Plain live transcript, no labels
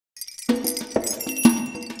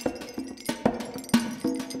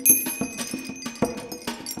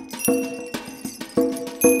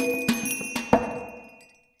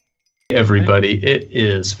Everybody, it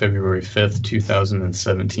is February 5th,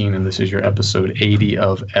 2017, and this is your episode 80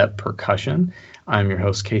 of At Percussion. I'm your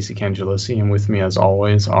host, Casey Cangelosi, and with me, as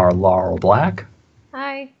always, are Laurel Black.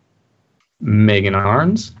 Hi. Megan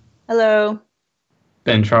Arns. Hello.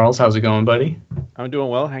 Ben Charles, how's it going, buddy? I'm doing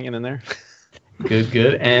well, hanging in there. Good,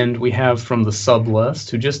 good. And we have from the sub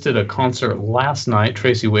list, who just did a concert last night,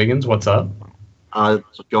 Tracy Wiggins. What's up?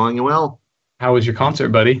 It's going well. How was your concert,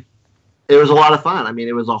 buddy? It was a lot of fun. I mean,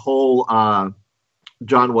 it was a whole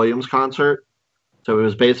John Williams concert. So it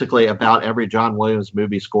was basically about every John Williams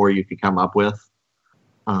movie score you could come up with.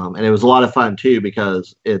 And it was a lot of fun, too,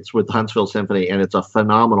 because it's with the Huntsville Symphony, and it's a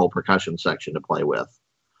phenomenal percussion section to play with.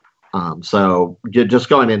 So just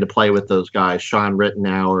going in to play with those guys, Sean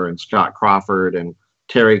Rittenauer and Scott Crawford and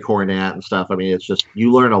Terry Cornett and stuff. I mean, it's just,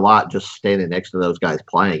 you learn a lot just standing next to those guys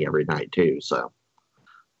playing every night, too. So.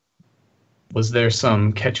 Was there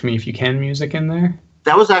some Catch Me If You Can music in there?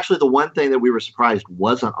 That was actually the one thing that we were surprised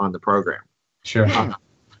wasn't on the program. Sure.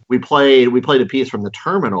 We played a piece from The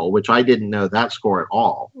Terminal, which I didn't know that score at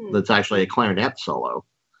all. That's actually a clarinet solo.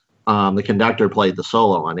 The conductor played the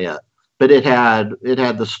solo on it, but it had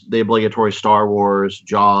the obligatory Star Wars,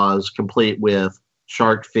 Jaws, complete with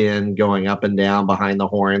shark fin going up and down behind the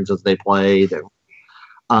horns as they played,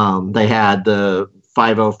 and they had the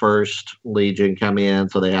 501st Legion come in,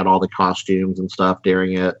 so they had all the costumes and stuff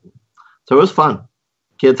during it. So it was fun.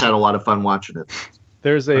 Kids had a lot of fun watching it.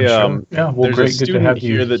 There's a student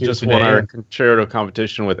here that just won our concerto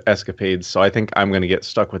competition with Escapades, so I think I'm going to get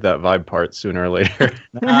stuck with that vibe part sooner or later.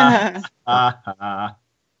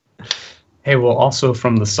 Hey, well, also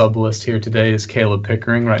from the sub list here today is Caleb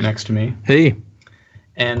Pickering right next to me. Hey.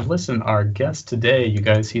 And listen, our guest today, you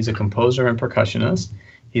guys, he's a composer and percussionist.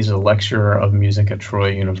 He's a lecturer of music at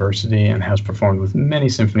Troy University and has performed with many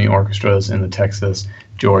symphony orchestras in the Texas,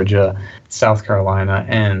 Georgia, South Carolina,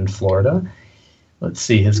 and Florida. Let's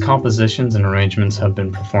see, his compositions and arrangements have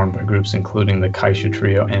been performed by groups including the Kaisha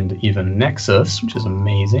Trio and even Nexus, which is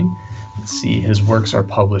amazing. Let's see, his works are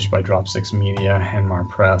published by Drop Six Media, Hanmar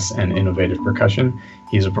Press, and Innovative Percussion.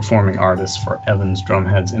 He's a performing artist for Evans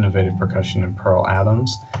Drumheads, Innovative Percussion, and Pearl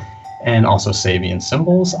Adams, and also Sabian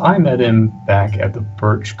Cymbals. I met him back at the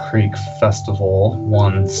Birch Creek Festival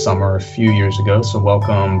one summer a few years ago, so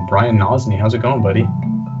welcome, Brian Nozny. How's it going, buddy?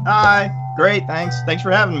 Hi, great, thanks. Thanks for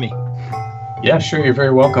having me. Yeah, sure, you're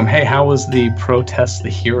very welcome. Hey, how was the Protest the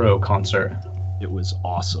Hero concert? It was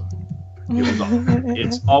awesome.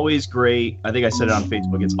 It's always great. I think I said it on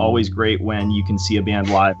Facebook. It's always great when you can see a band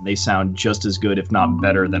live and they sound just as good, if not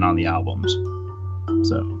better, than on the albums.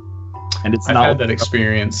 So... And I've had that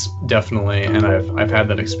experience, definitely, and I've had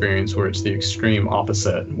that experience where it's the extreme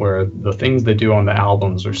opposite, where the things they do on the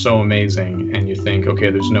albums are so amazing, and you think,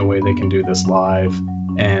 okay, there's no way they can do this live,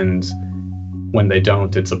 and when they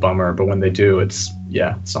don't, it's a bummer, but when they do, it's,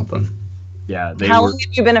 something. Yeah. How long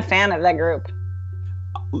have you been a fan of that group?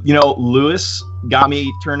 You know, Lewis got me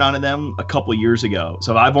turned on to them a couple years ago.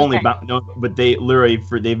 So I've only but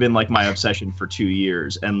they've been like my obsession for 2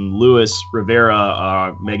 years. And Lewis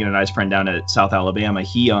Rivera, Megan and I's friend down at South Alabama,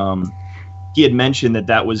 he had mentioned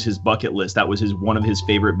that was his bucket list. That was his one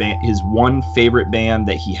favorite band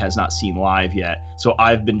that he has not seen live yet. So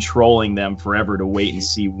I've been trolling them forever to wait and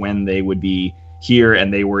see when they would be here,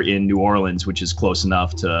 and they were in New Orleans, which is close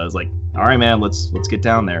enough to, I was like, all right, man, let's get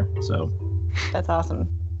down there. So that's awesome.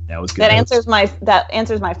 That was good. That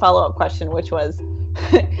answers my follow-up question, which was,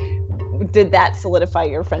 did that solidify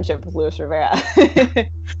your friendship with Luis Rivera?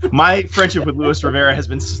 My friendship with Luis Rivera has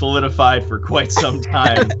been solidified for quite some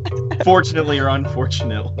time, fortunately or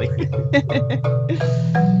unfortunately.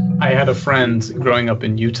 I had a friend growing up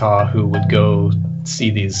in Utah who would go see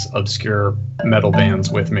these obscure metal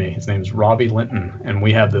bands with me. His name's Robbie Linton, and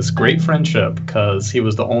we had this great friendship because he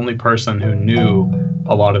was the only person who knew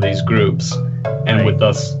a lot of these groups and would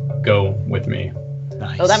thus go with me.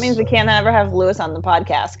 Nice. So that means we can't ever have Lewis on the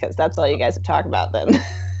podcast, because that's all you guys would talk about then.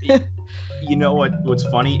 You know what's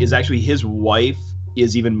funny is actually his wife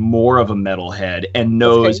is even more of a metalhead and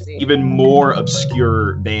knows even more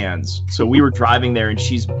obscure bands. So we were driving there and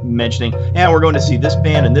she's mentioning, we're going to see this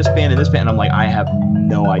band and this band and this band. And I'm like, I have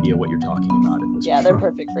no idea what you're talking about in this. Yeah, they're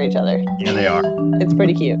perfect for each other. Yeah, they are. It's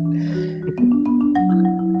pretty cute.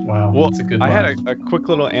 Wow, well, that's a good one. I had a quick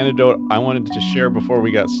little anecdote I wanted to share before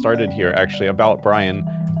we got started here, actually, about Brian,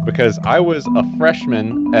 because I was a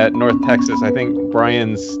freshman at North Texas. I think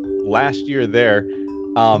Brian's last year there.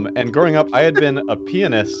 And growing up, I had been a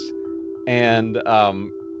pianist, and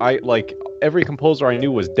every composer I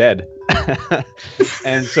knew was dead.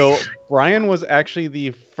 And so Brian was actually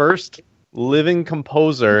the first living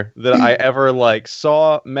composer that I ever like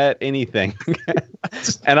saw, met, anything.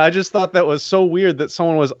 And I just thought that was so weird that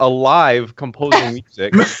someone was alive composing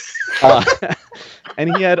music.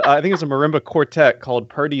 And he had, I think it was a marimba quartet called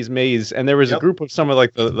Purdy's Maze, and there was a group of some of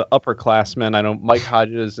like the upperclassmen. I know Mike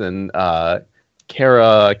Hodges and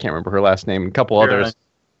Kara, I can't remember her last name, and a couple others.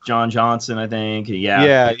 John Johnson, I think.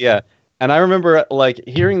 Yeah. And I remember like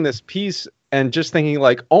hearing this piece and just thinking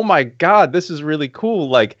like, oh my God, this is really cool.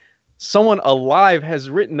 Like someone alive has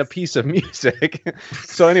written a piece of music.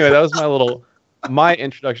 So anyway, that was my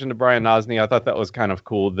introduction to Brian Nozny. I thought that was kind of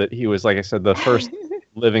cool that he was, like I said, the first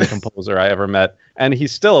living composer I ever met, and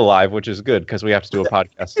he's still alive, which is good because we have to do a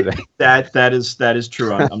podcast today. That is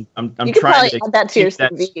true. I'm you could trying probably to add that to your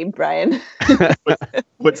CV, Brian.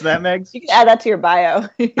 What's that, Megs? You can add that to your bio.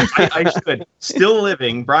 I should. Still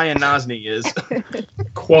living, Brian Nozny is.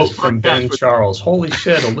 Quote from Ben Charles: "Holy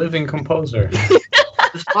shit, a living composer."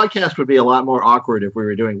 This podcast would be a lot more awkward if we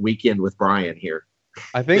were doing Weekend with Brian here.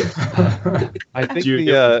 I think the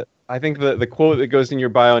quote that goes in your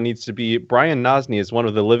bio needs to be, Brian Nozny is one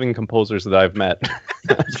of the living composers that I've met.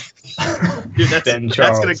 Dude, that's going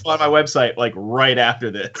to go on my website like right after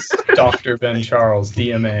this. Dr. Ben Charles,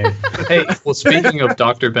 DMA. Hey, well, speaking of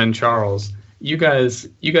Dr. Ben Charles, you guys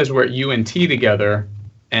were at UNT together,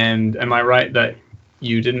 and am I right that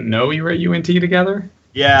you didn't know you were at UNT together?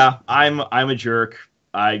 Yeah, I'm a jerk.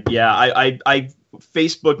 I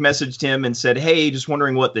Facebook messaged him and said, "Hey, just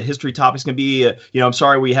wondering what the history topic's gonna be. I'm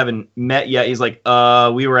sorry we haven't met yet." He's like,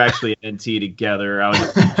 "We were actually at NT together."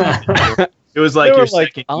 It was like your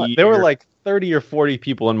second year. There were like 30 or 40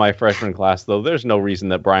 people in my freshman class, though. There's no reason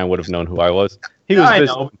that Brian would have known who I was. He was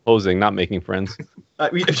busy composing, not making friends. I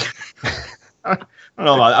don't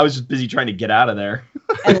know. I was just busy trying to get out of there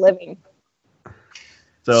and living.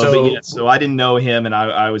 So I didn't know him, and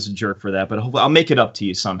I was a jerk for that. But hopefully I'll make it up to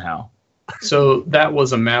you somehow. So that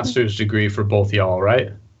was a master's degree for both y'all,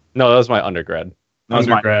 right? No, that was my undergrad.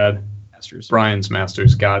 Master's. Brian's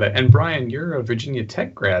master's, got it. And Brian, you're a Virginia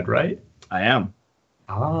Tech grad, right? I am.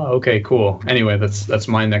 Ah, okay, cool. Anyway, that's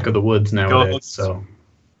my neck of the woods nowadays, so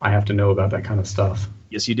I have to know about that kind of stuff.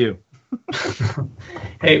 Yes, you do.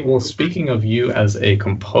 Hey, well, speaking of you as a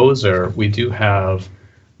composer, we do have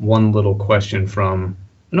one little question from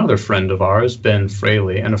another friend of ours, Ben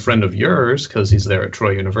Fraley, and a friend of yours, because he's there at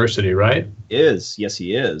Troy University, right? Yes,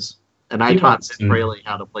 he is. And I taught Ben Fraley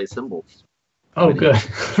how to play cymbals. Oh, good.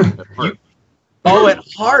 At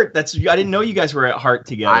Hart. I didn't know you guys were at Hart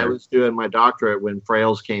together. I was doing my doctorate when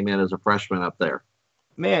Frails came in as a freshman up there.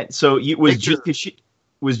 Man, so was Gene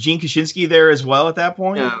Kaczynski there as well at that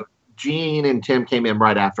point? No, Gene and Tim came in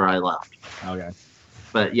right after I left. Okay.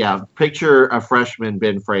 But yeah, picture a freshman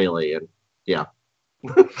Ben Fraley, and yeah.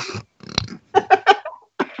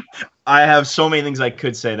 I have so many things I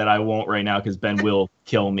could say that I won't right now because Ben will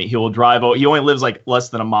kill me. He will drive over. He only lives like less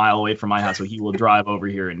than a mile away from my house, so he will drive over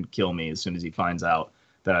here and kill me as soon as he finds out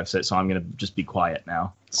that I've said. So I'm going to just be quiet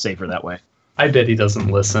now. It's safer that way. I bet he doesn't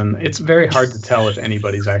listen. It's very hard to tell if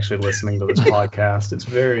anybody's actually listening to this podcast. It's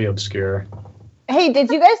very obscure. Hey, did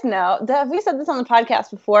you guys know, have we said this on the podcast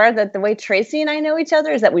before, that the way Tracy and I know each other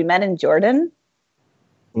is that we met in Jordan?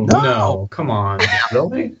 No, come on.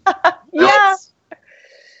 Really? Yeah.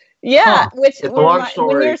 Yeah, It's a long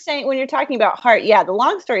story. when you're talking about Hart, yeah, the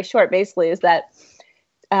long story short basically is that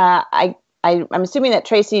I'm assuming that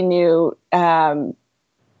Tracy knew well,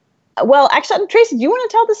 actually, Tracy, do you want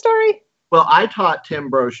to tell the story? Well, I taught Tim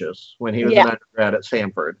Brocious when he was an undergrad at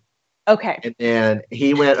Samford. Okay. And then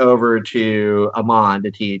he went over to Amman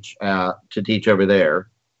to teach over there.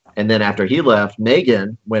 And then after he left,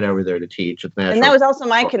 Megan went over there to teach at the National. And that was also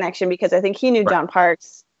my connection because I think he knew John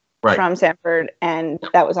Parks from Samford, and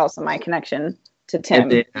that was also my connection to Tim.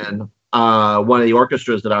 And then one of the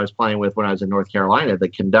orchestras that I was playing with when I was in North Carolina, the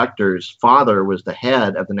conductor's father was the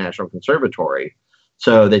head of the National Conservatory.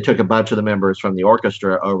 So they took a bunch of the members from the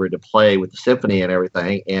orchestra over to play with the symphony and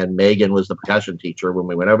everything, and Megan was the percussion teacher when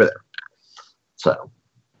we went over there. So,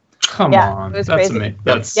 come on, it was that's crazy. amazing.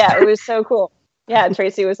 It was so cool. Yeah,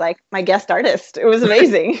 Tracy was like my guest artist. It was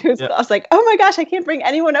amazing. I was like, oh my gosh, I can't bring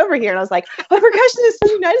anyone over here. And I was like, a percussionist from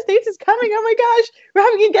the United States is coming. Oh my gosh, we're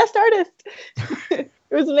having a guest artist.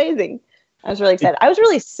 It was amazing. I was really excited. I was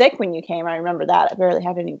really sick when you came. I remember that. I barely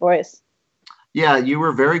had any voice. Yeah, you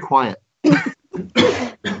were very quiet.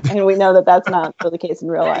 And we know that that's not the case in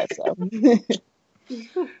real life. So.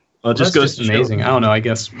 Well, it just goes to amazing. show. I don't know. I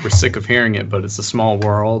guess we're sick of hearing it, but it's a small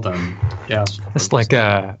world, and yeah. It's like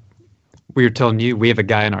we were telling you, we have a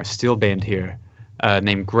guy in our steel band here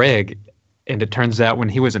named Greg, and it turns out when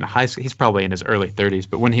he was in high school, he's probably in his early 30s,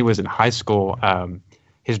 but when he was in high school,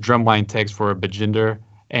 his drumline techs were a Bajender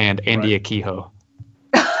and Andy Akiho.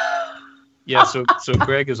 Yeah, so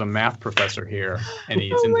Greg is a math professor here, and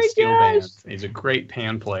he's in the steel band. He's a great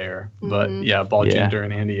pan player, but yeah, Baljinder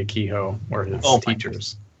and Andy Akiho were his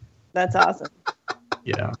teachers. That's awesome.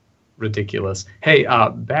 Yeah, ridiculous. Hey,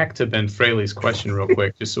 back to Ben Fraley's question real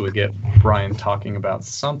quick, just so we get Brian talking about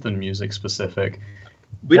something music specific.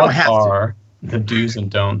 What are the do's and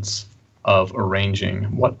don'ts of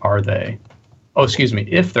arranging? What are they? Oh, excuse me.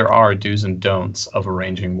 If there are do's and don'ts of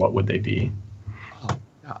arranging, what would they be?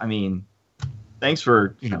 I mean, thanks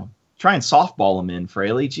for, try and softball them in,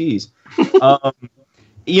 Fraley. Jeez.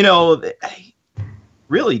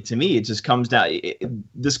 Really, to me, it just comes down.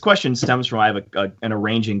 This question stems from I have an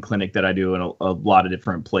arranging clinic that I do in a lot of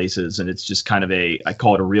different places, and it's just kind of I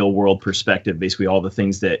call it a real world perspective. Basically, all the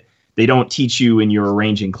things that they don't teach you in your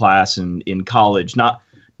arranging class in college. Not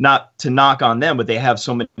to knock on them, but they have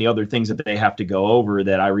so many other things that they have to go over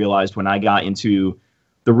that I realized when I got into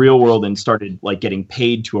the real world and started like getting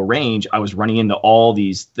paid to arrange, I was running into all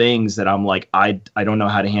these things that I'm like, I don't know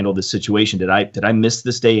how to handle this situation. Did I miss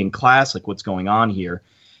this day in class? Like, what's going on here?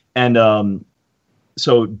 And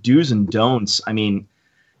so do's and don'ts. I mean,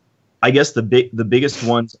 I guess the biggest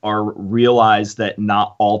ones are realize that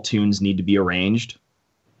not all tunes need to be arranged.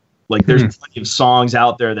 Like there's plenty of songs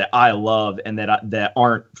out there that I love and that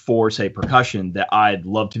aren't for, say, percussion that I'd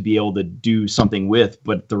love to be able to do something with.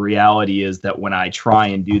 But the reality is that when I try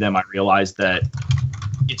and do them, I realize that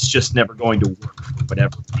it's just never going to work for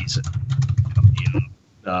whatever reason.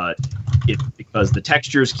 Because the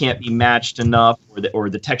textures can't be matched enough, or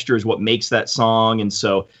the texture is what makes that song. And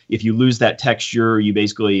so if you lose that texture,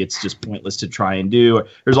 it's just pointless to try and do.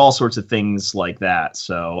 There's all sorts of things like that.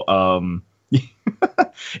 So,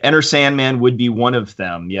 Enter Sandman would be one of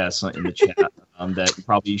them, yes, in the chat, that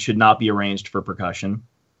probably should not be arranged for percussion.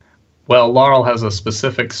 Well, Laurel has a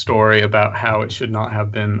specific story about how it should not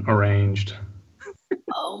have been arranged.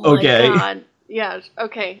 Oh my God. Yeah,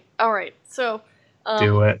 okay. All right. So...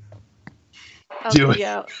 do it. Do it.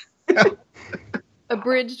 Yeah.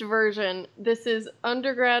 Abridged version. This is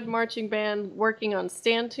undergrad marching band working on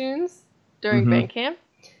stand tunes during band camp.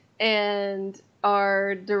 And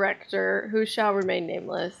our director, who shall remain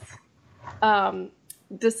nameless,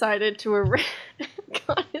 decided to arrange...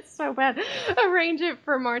 God, it's so bad. Arrange it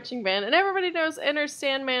for marching band. And everybody knows Enter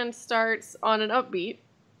Sandman starts on an upbeat.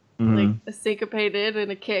 Like a syncopated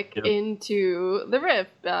and a kick into the riff.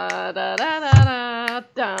 Da, da, da, da, da,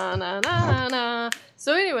 da, da, da, da.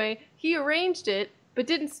 So anyway, he arranged it, but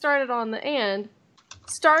didn't start it on the and.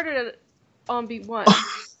 Started it on beat 1.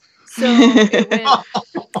 So it went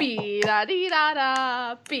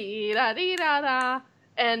be-da-dee-da-da, be-da-dee-da-da,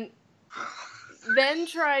 and then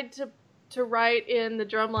tried to write in the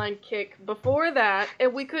drumline kick before that,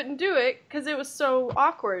 and we couldn't do it because it was so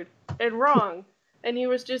awkward and wrong. And he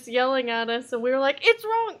was just yelling at us, and we were like, "It's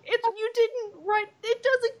wrong! You didn't write. It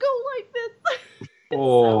doesn't go like this."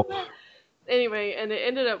 So anyway, and it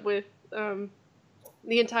ended up with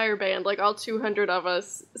the entire band, like all 200 of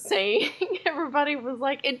us, saying, everybody was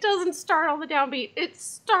like, "It doesn't start on the downbeat. It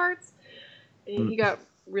starts." And he got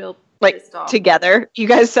real pissed off. Together. You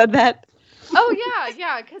guys said that? Oh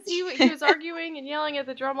yeah, because he was arguing and yelling at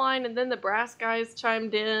the drum line, and then the brass guys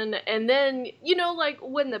chimed in, and then, like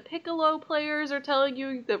when the piccolo players are telling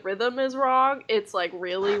you the rhythm is wrong, it's like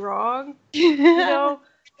really wrong,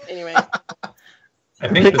 Anyway. I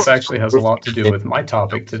think this actually has a lot to do with my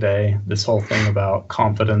topic today, this whole thing about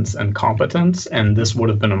confidence and competence, and this would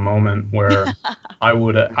have been a moment where I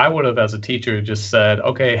would have, as a teacher, just said,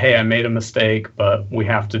 okay, hey, I made a mistake, but we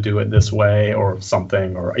have to do it this way, or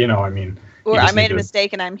something, or, Or I made a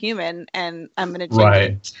mistake and I'm human and I'm going to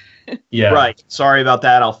change it. Yeah. Right. Sorry about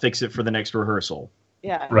that. I'll fix it for the next rehearsal.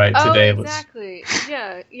 Yeah. Right. Today exactly.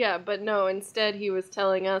 Yeah. But no, instead he was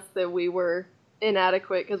telling us that we were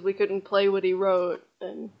inadequate because we couldn't play what he wrote.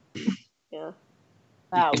 And yeah.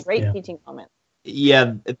 Wow. Great teaching moment.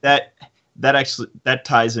 Yeah. That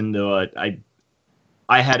ties into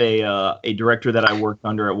I had a director that I worked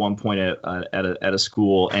under at one point at a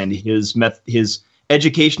school, and his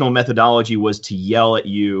educational methodology was to yell at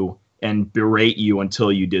you and berate you until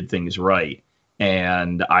you did things right.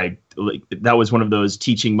 And that was one of those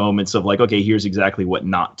teaching moments of like, okay, here's exactly what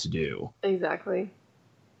not to do. Exactly.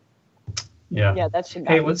 Yeah. Yeah, that should.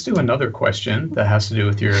 Hey, let's do another question that has to do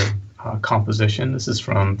with your composition. This is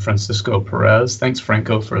from Francisco Perez. Thanks,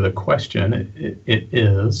 Franco, for the question. It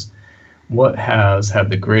is, what has had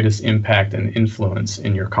the greatest impact and influence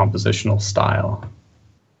in your compositional style?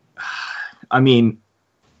 I mean,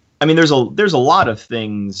 there's a lot of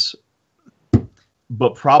things.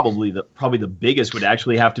 but probably the biggest would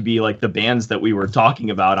actually have to be like the bands that we were talking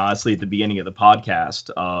about, honestly, at the beginning of the podcast.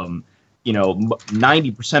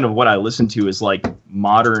 90% of what I listen to is like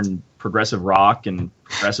modern progressive rock and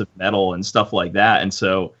progressive metal and stuff like that. And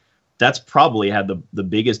so that's probably had the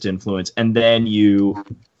biggest influence. And then you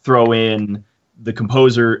throw in the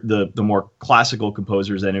composer, the more classical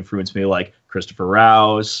composers that influenced me, like Christopher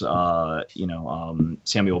Rouse,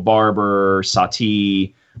 Samuel Barber,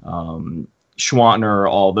 Satie, Schwantner,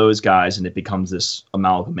 all those guys, and it becomes this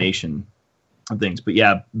amalgamation of things. But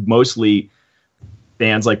yeah, mostly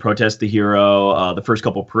bands like Protest the Hero, the first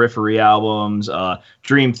couple Periphery albums,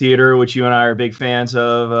 Dream Theater, which you and I are big fans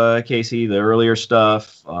of, Casey, the earlier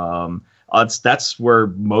stuff. That's where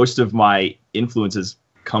most of my influences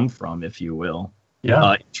come from, if you will.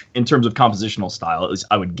 Yeah. In terms of compositional style, at least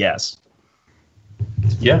I would guess.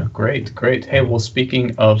 Yeah, great. Hey, well,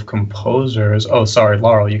 speaking of composers, oh, sorry,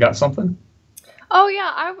 Laurel, you got something? Oh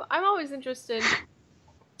yeah, I'm always interested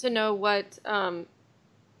to know what kind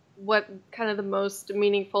of the most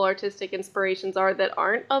meaningful artistic inspirations are that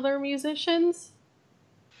aren't other musicians.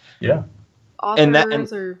 Yeah.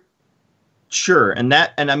 Authors Sure, and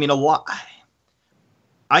I mean a lot.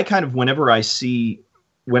 I kind of whenever I see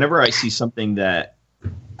something that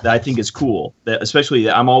I think is cool, that especially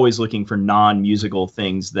I'm always looking for non-musical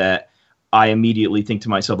things that I immediately think to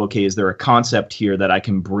myself, okay, is there a concept here that I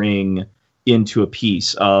can bring into a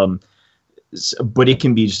piece? But it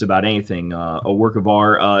can be just about anything. A work of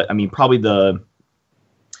art. Probably the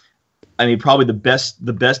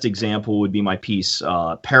best example would be my piece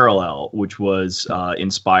Parallel, which was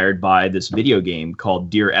inspired by this video game called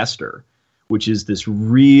Dear Esther, which is this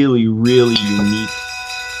really, really unique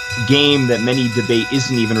game that many debate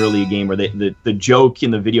isn't even really a game, where the joke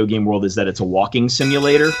in the video game world is that it's a walking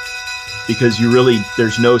simulator, because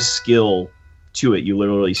there's no skill to it. You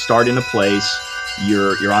literally start in a place,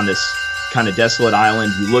 you're on this kind of desolate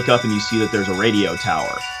island, you look up and you see that there's a radio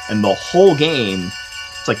tower, and the whole game,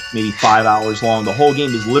 it's like maybe 5 hours long, the whole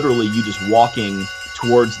game is literally you just walking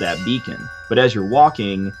towards that beacon. But as you're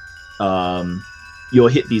walking, you'll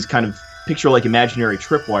hit these kind of picture like imaginary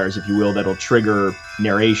tripwires, if you will, that'll trigger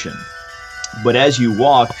narration. But as you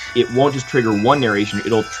walk, it won't just trigger one narration,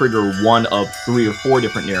 it'll trigger one of 3 or 4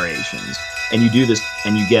 different narrations. And you do this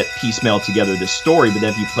and you get piecemeal together this story, but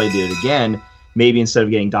then if you played it again, maybe instead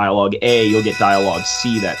of getting dialogue A, you'll get dialogue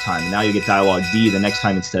C that time. And now you'll get dialogue D the next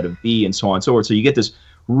time instead of B, and so on and so forth. So you get this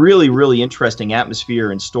really, really interesting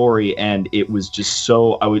atmosphere and story. And it was just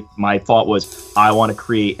my thought was, I want to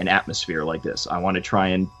create an atmosphere like this. I want to try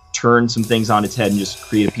and turn some things on its head and just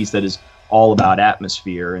create a piece that is all about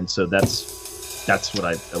atmosphere. And so that's what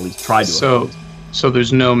I at least tried to. So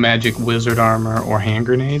there's no magic wizard armor or hand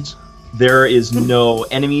grenades? There is no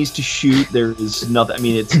enemies to shoot. There is nothing. I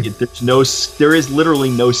mean, there is literally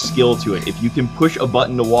no skill to it. If you can push a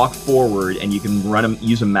button to walk forward and you can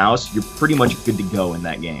use a mouse, you're pretty much good to go in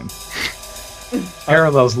that game.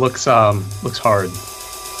 Parallels looks hard.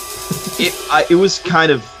 It was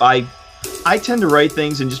kind of I tend to write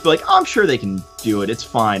things and just be like, oh, I'm sure they can do it. It's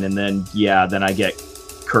fine. And then I get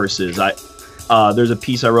curses. There's a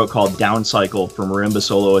piece I wrote called Down Cycle for marimba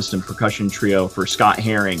soloist and percussion trio for Scott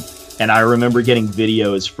Herring. And I remember getting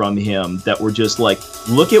videos from him that were just like,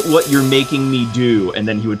 look at what you're making me do. And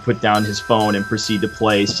then he would put down his phone and proceed to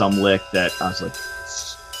play some lick that I was like,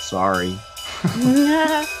 sorry.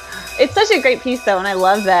 It's such a great piece, though. And I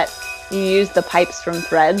love that you use the pipes from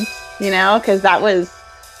Threads, because that was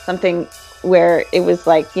something where it was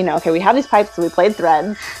like, okay, we have these pipes, so we played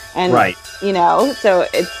Threads. And, right. So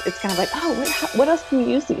it's kind of like, oh, what else can you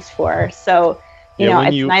use these for? So,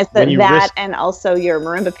 it's nice that and also your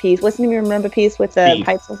marimba piece. What's the name of your marimba piece with the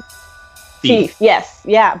pipes? Thief. Yes.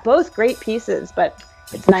 Yeah. Both great pieces, but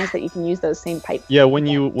it's nice that you can use those same pipes. Yeah. When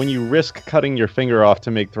you risk cutting your finger off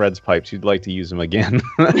to make Threads pipes, you'd like to use them again.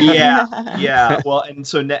 Yeah. Well, and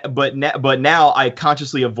so, but now I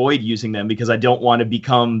consciously avoid using them because I don't want to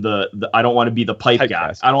become I don't want to be the pipe guy.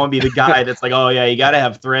 Master. I don't want to be the guy that's like, oh yeah, you got to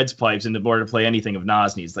have Threads pipes in order to play anything of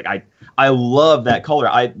Nozny's. Like I love that color.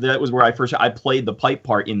 That was where I played the pipe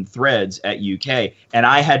part in Threads at UK, and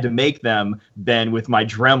I had to make them then with my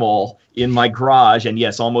Dremel in my garage, and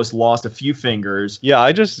yes, almost lost a few fingers. Yeah,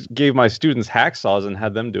 I just gave my students hacksaws and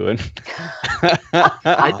had them do it.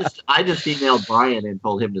 I just emailed Brian and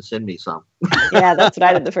told him to send me some. Yeah, that's what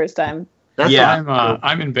I did the first time.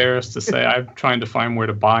 I'm embarrassed to say I'm trying to find where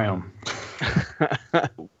to buy them.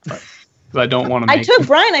 Because I don't want to. I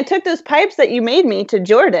took those pipes that you made me to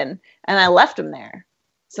Jordan, and I left them there.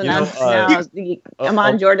 So now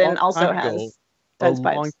Amon Jordan also has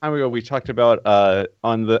long time ago, we talked about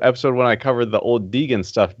on the episode when I covered the old Deegan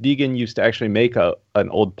stuff. Deegan used to actually make an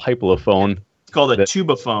old pipalophone. It's called a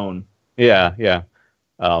tubaphone. Yeah.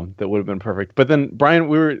 That would have been perfect. But then, Brian,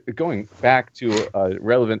 we were going back to a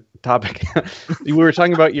relevant topic. We were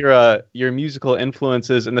talking about your musical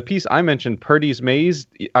influences, and the piece I mentioned, Purdy's Maze.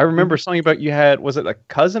 I remember something about you had, was it a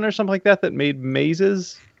cousin or something like that made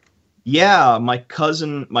mazes? Yeah, my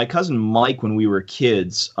cousin Mike, when we were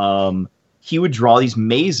kids, he would draw these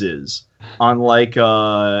mazes on like he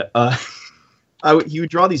would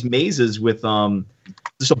draw these mazes with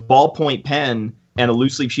just a ballpoint pen and a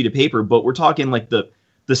loose leaf sheet of paper. But we're talking like the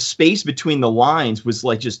space between the lines was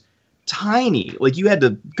like just tiny. Like you had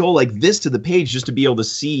to go like this to the page just to be able to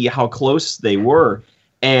see how close they were.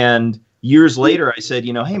 And years later, I said,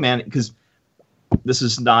 hey man, because this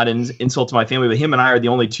is not an insult to my family, but him and I are the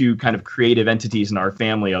only two kind of creative entities in our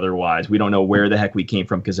family. Otherwise, we don't know where the heck we came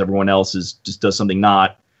from because everyone else just does something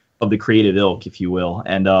not of the creative ilk, if you will.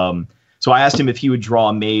 And so I asked him if he would draw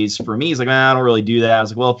a maze for me. He's like, I don't really do that. I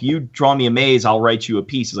was like, well, if you draw me a maze, I'll write you a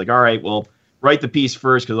piece. He's like, all right, well, write the piece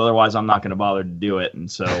first because otherwise I'm not going to bother to do it.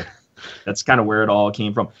 And so that's kind of where it all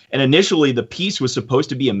came from. And initially, the piece was supposed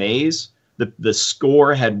to be a maze. The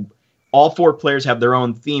score had all four players have their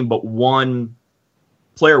own theme, but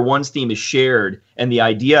player one's theme is shared. And the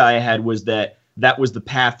idea I had was that was the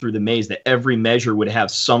path through the maze, that every measure would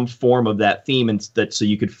have some form of that theme, and that so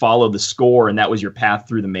you could follow the score, and that was your path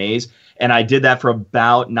through the maze. And I did that for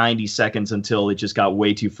about 90 seconds until it just got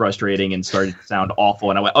way too frustrating and started to sound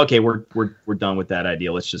awful. And I went, okay, we're done with that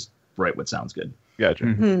idea. Let's just write what sounds good. Gotcha.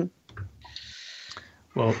 Mm-hmm.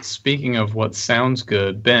 Well, speaking of what sounds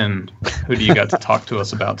good, Ben, who do you got to talk to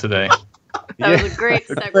us about today? That was a great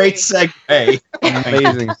segue. Great segue.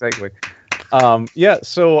 Amazing segue.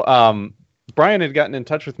 So Brian had gotten in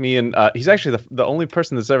touch with me, and he's actually the only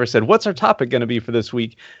person that's ever said, what's our topic going to be for this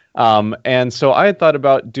week? And so I had thought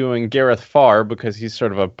about doing Gareth Farr because he's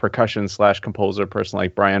sort of a percussion/composer person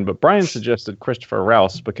like Brian, but Brian suggested Christopher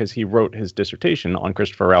Rouse because he wrote his dissertation on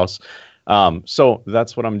Christopher Rouse. So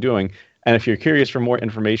that's what I'm doing. And if you're curious for more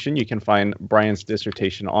information, you can find Brian's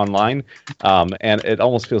dissertation online. And it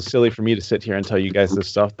almost feels silly for me to sit here and tell you guys this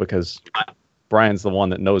stuff because Brian's the one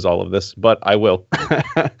that knows all of this, but I will.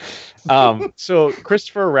 So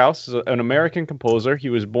Christopher Rouse is an American composer. He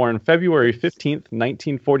was born February 15th,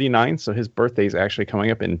 1949. So his birthday is actually coming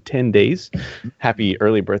up in 10 days. Happy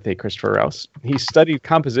early birthday, Christopher Rouse. He studied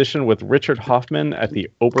composition with Richard Hoffman at the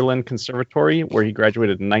Oberlin Conservatory, where he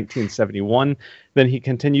graduated in 1971. Then he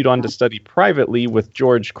continued on to study privately with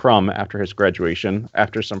George Crumb after his graduation.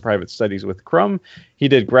 After some private studies with Crumb, he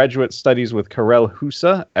did graduate studies with Karel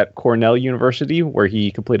Husa at Cornell University, where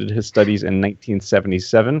he completed his studies in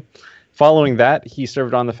 1977. Following that, he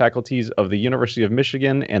served on the faculties of the University of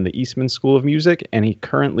Michigan and the Eastman School of Music, and he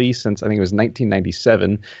currently, since I think it was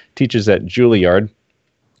 1997, teaches at Juilliard.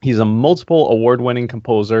 He's a multiple award-winning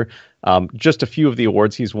composer. Just a few of the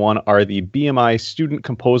awards he's won are the BMI Student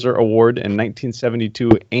Composer Award in 1972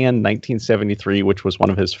 and 1973, which was one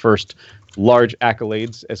of his first large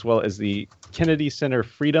accolades, as well as the Kennedy Center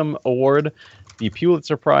Freedom Award, the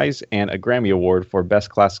Pulitzer Prize, and a Grammy Award for Best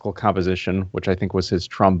Classical Composition, which I think was his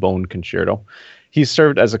trombone concerto. He's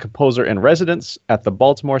served as a composer in residence at the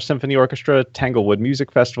Baltimore Symphony Orchestra, Tanglewood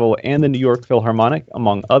Music Festival, and the New York Philharmonic,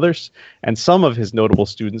 among others. And some of his notable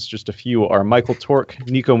students, just a few, are Michael Tork,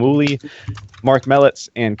 Nico Muhly, Mark Mellitz,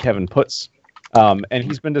 and Kevin Putz. And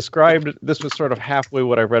he's been described, this was sort of halfway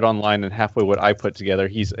what I read online and halfway what I put together.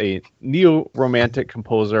 He's a neo-romantic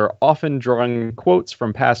composer, often drawing quotes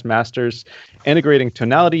from past masters, integrating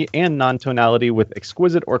tonality and non-tonality with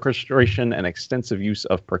exquisite orchestration and extensive use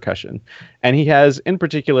of percussion. And he has, in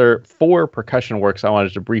particular, 4 percussion works I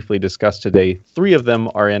wanted to briefly discuss today. 3 of them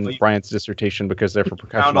are in Brian's dissertation because they're for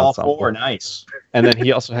percussion found all ensemble. 4, nice. And then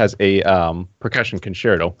he also has a percussion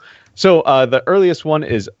concerto. So the earliest one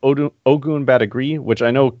is Ogun Badagri, which I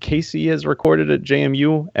know Casey has recorded at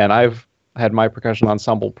JMU, and I've had my percussion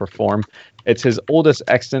ensemble perform. It's his oldest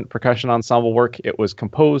extant percussion ensemble work. It was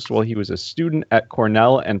composed while he was a student at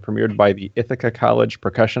Cornell and premiered by the Ithaca College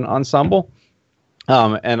Percussion Ensemble.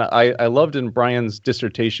 And I loved in Brian's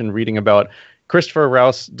dissertation reading about Christopher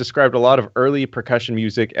Rouse described a lot of early percussion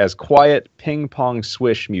music as quiet ping-pong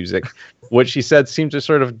swish music, which he said seemed to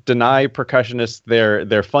sort of deny percussionists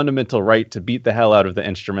their fundamental right to beat the hell out of the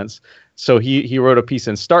instruments. So he wrote a piece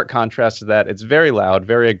in stark contrast to that. It's very loud,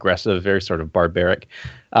 very aggressive, very sort of barbaric.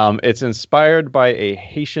 It's inspired by a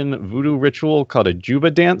Haitian voodoo ritual called a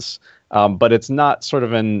juba dance. but it's not sort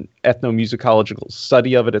of an ethnomusicological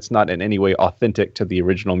study of it. It's not in any way authentic to the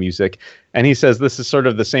original music. And he says this is sort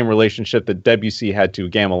of the same relationship that Debussy had to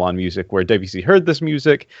gamelan music, where Debussy heard this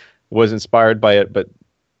music, was inspired by it, but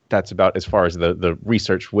that's about as far as the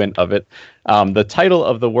research went of it. The title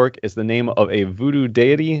of the work is the name of a voodoo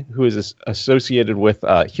deity who is associated with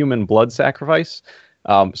human blood sacrifice.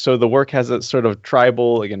 So the work has a sort of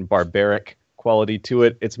tribal, again, barbaric quality to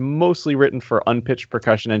it. It's mostly written for unpitched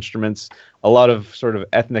percussion instruments, a lot of sort of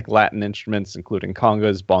ethnic Latin instruments, including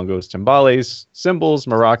congas, bongos, timbales, cymbals,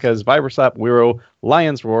 maracas, vibrasop, güiro,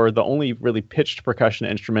 lion's roar. The only really pitched percussion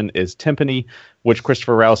instrument is timpani, which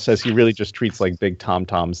Christopher Rouse says he really just treats like big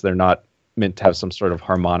tom-toms. They're not meant to have some sort of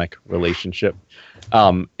harmonic relationship.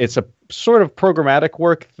 It's a sort of programmatic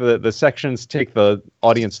work. The sections take the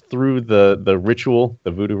audience through the ritual,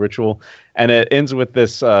 the voodoo ritual, and it ends with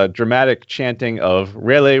this dramatic chanting of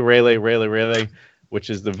Rele, Rele, Rele, Rele, which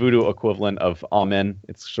is the voodoo equivalent of Amen.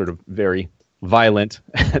 It's sort of very violent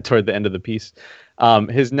toward the end of the piece.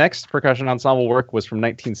 His next percussion ensemble work was from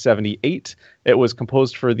 1978. It was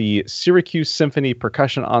composed for the Syracuse Symphony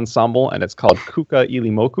Percussion Ensemble, and it's called Kuka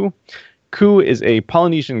Ilimoku. Ku is a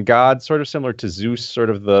Polynesian god, sort of similar to Zeus, sort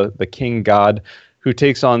of the king god, who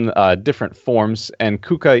takes on different forms. And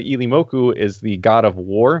Kuka Ilimoku is the god of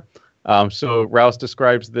war. So Rouse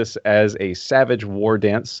describes this as a savage war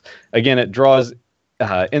dance. Again, it draws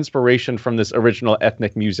inspiration from this original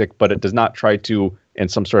ethnic music, but it does not try to, in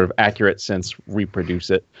some sort of accurate sense, reproduce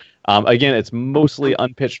it. Again, it's mostly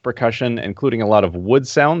unpitched percussion, including a lot of wood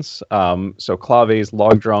sounds. So claves,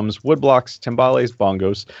 log drums, woodblocks, timbales,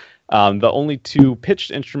 bongos. The only two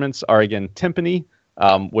pitched instruments are, again, timpani,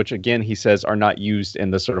 which, again, he says are not used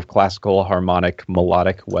in the sort of classical, harmonic,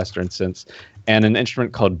 melodic Western sense, and an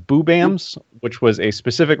instrument called boobams, which was a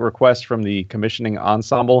specific request from the commissioning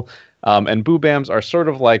ensemble. And boobams are sort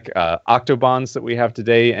of like octobans that we have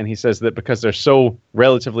today, and he says that because they're so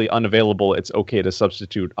relatively unavailable, it's okay to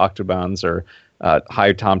substitute octobans or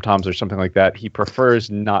high tom-toms or something like that. He prefers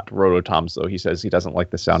not rototoms, though. He says he doesn't like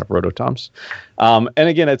the sound of rototoms. And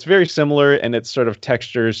again, it's very similar in its sort of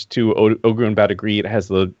textures to Ogun Badagri. It has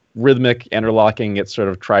the rhythmic interlocking. It's sort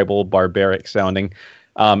of tribal, barbaric sounding.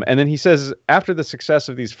 And then he says after the success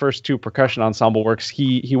of these first two percussion ensemble works,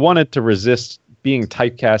 he wanted to resist being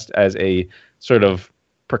typecast as a sort of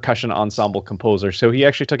percussion ensemble composer. So he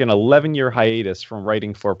actually took an 11-year hiatus from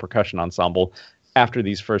writing for a percussion ensemble after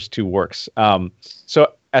these first two works.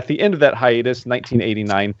 So at the end of that hiatus,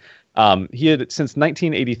 1989, he had, since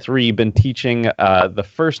 1983, been teaching the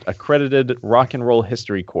first accredited rock and roll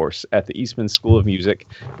history course at the Eastman School of Music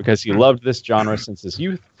because he loved this genre since his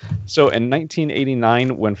youth. So in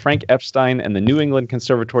 1989, when Frank Epstein and the New England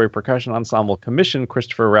Conservatory Percussion Ensemble commissioned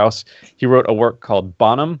Christopher Rouse, he wrote a work called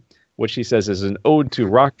Bonham, which he says is an ode to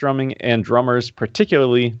rock drumming and drummers,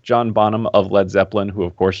 particularly John Bonham of Led Zeppelin, who,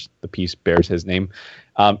 of course, the piece bears his name.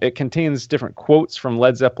 It contains different quotes from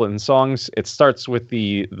Led Zeppelin songs. It starts with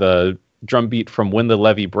the drum beat from When the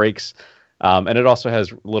Levee Breaks, and it also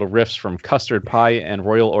has little riffs from Custard Pie and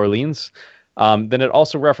Royal Orleans. Then it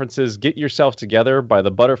also references Get Yourself Together by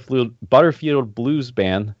the Butterfield Blues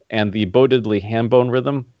Band and the Bo Diddley Hambone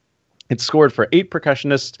Rhythm. It's scored for 8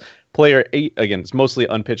 percussionists. Player 8, again, it's mostly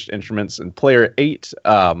unpitched instruments, and player 8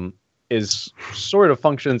 is sort of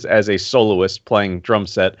functions as a soloist playing drum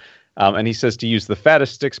set. And he says to use the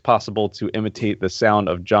fattest sticks possible to imitate the sound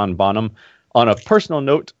of John Bonham. On a personal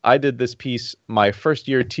note, I did this piece my first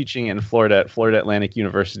year teaching in Florida at Florida Atlantic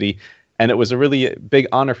University, and it was a really big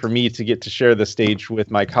honor for me to get to share the stage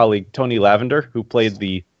with my colleague Tony Lavender, who played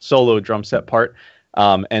the solo drum set part.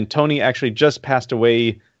 And Tony actually just passed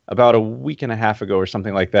away about a week and a half ago or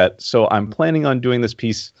something like that. So I'm planning on doing this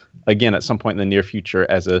piece again at some point in the near future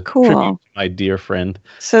as a tribute to my dear friend.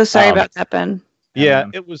 So sorry about that, Ben. Yeah,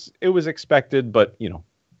 it was expected, but never.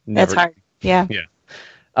 It's hard. Yeah.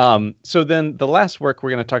 Yeah. So then the last work we're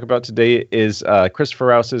going to talk about today is Christopher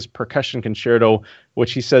Rouse's Percussion Concerto,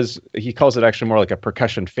 which he calls it actually more like a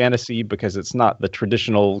percussion fantasy because it's not the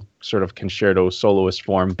traditional sort of concerto soloist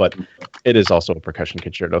form, but it is also a percussion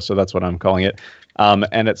concerto. So that's what I'm calling it.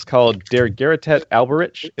 And it's called Der Geritet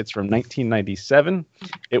Alberich. It's from 1997.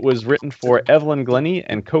 It was written for Evelyn Glennie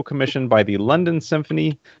and co-commissioned by the London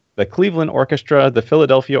Symphony, the Cleveland Orchestra, the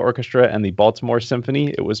Philadelphia Orchestra, and the Baltimore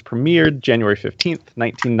Symphony. It was premiered January 15th,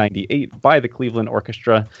 1998 by the Cleveland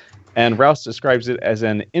Orchestra, and Rouse describes it as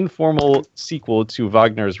an informal sequel to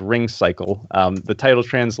Wagner's Ring Cycle. The title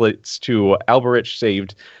translates to Alberich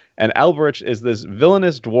Saved, and Alberich is this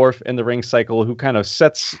villainous dwarf in the Ring Cycle who kind of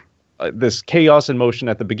sets this chaos in motion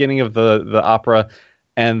at the beginning of the opera,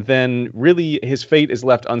 And then really his fate is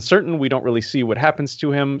left uncertain. We don't really see what happens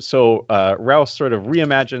to him. So Rouse sort of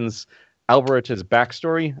reimagines Alberich's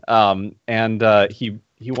backstory, and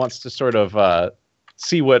he wants to sort of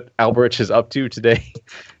see what Alberich is up to today.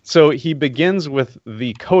 So he begins with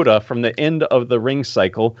the coda from the end of the Ring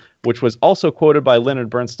cycle, which was also quoted by Leonard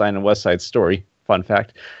Bernstein in West Side Story. Fun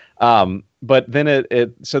fact. But then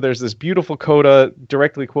so there's this beautiful coda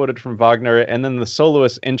directly quoted from Wagner, and then the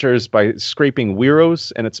soloist enters by scraping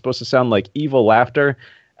wheros, and it's supposed to sound like evil laughter.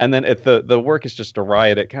 And then the work is just a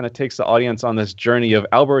riot. It kind of takes the audience on this journey of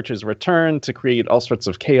Alberich's return to create all sorts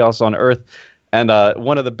of chaos on Earth. And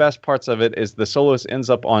one of the best parts of it is the soloist ends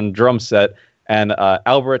up on drum set, and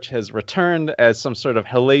Alberich has returned as some sort of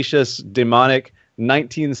hellacious, demonic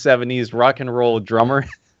 1970s rock and roll drummer.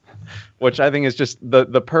 Which I think is just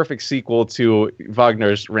the perfect sequel to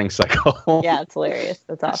Wagner's Ring cycle. Yeah, it's hilarious.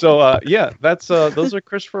 That's awesome. So that's those are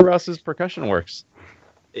Christopher Rouse's percussion works.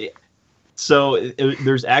 So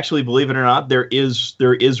there's actually, believe it or not, there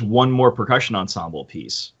is one more percussion ensemble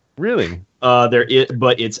piece. Really?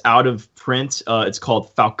 But it's out of print. It's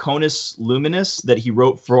called Falconis Luminis, that he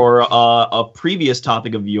wrote for a previous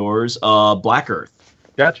topic of yours, Black Earth.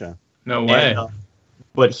 Gotcha. No way.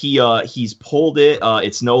 But he's pulled it.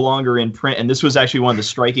 It's no longer in print. And this was actually one of the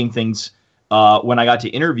striking things when I got to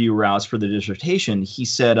interview Rouse for the dissertation. He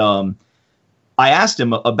said, I asked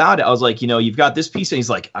him about it. I was like, you've got this piece. And he's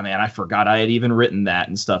like, oh, man, I forgot I had even written that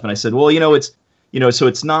and stuff. And I said, well, so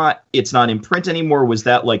it's not in print anymore. Was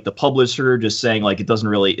that like the publisher just saying like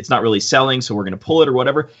it's not really selling, so we're going to pull it or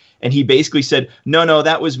whatever? And he basically said, no,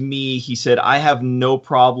 that was me. He said, I have no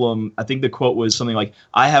problem. I think the quote was something like,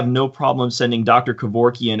 I have no problem sending Dr.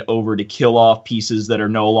 Kevorkian over to kill off pieces that are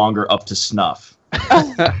no longer up to snuff.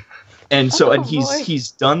 And so, and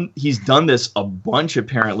he's done this a bunch.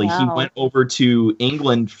 Apparently, He went over to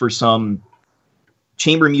England for some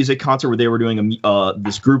chamber music concert where they were doing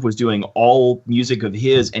this group was doing all music of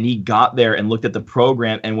his, and he got there and looked at the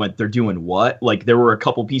program and went, they're doing what? Like there were a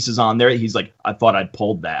couple pieces on there. He's like, I thought I'd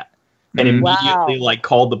pulled that. And immediately like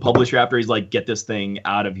called the publisher after. He's like, get this thing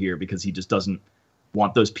out of here, because he just doesn't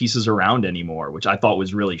want those pieces around anymore, which I thought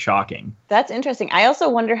was really shocking. That's interesting. I also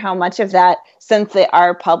wonder how much of that, since they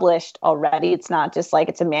are published already, it's not just like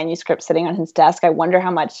it's a manuscript sitting on his desk. I wonder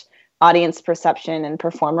how much audience perception and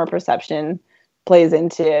performer perception plays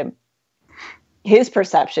into his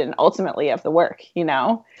perception ultimately of the work,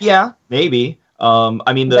 Yeah, maybe.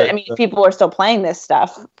 If people are still playing this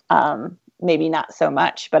stuff, maybe not so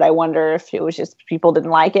much, but I wonder if it was just people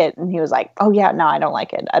didn't like it and he was like, oh yeah, no, I don't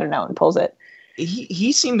like it. I don't know, and pulls it.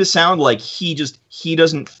 He seemed to sound like he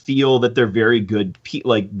doesn't feel that they're very good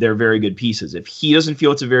they're very good pieces. If he doesn't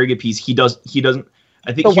feel it's a very good piece, he doesn't.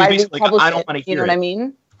 I think he's basically like, I don't want to hear it. You know what I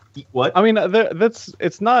mean? What? I mean,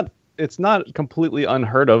 it's not completely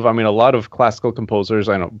unheard of. I mean, a lot of classical composers,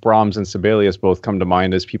 I know Brahms and Sibelius both come to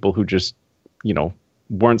mind as people who just,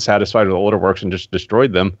 weren't satisfied with older works and just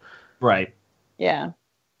destroyed them. Right. Yeah.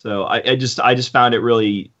 So I just found it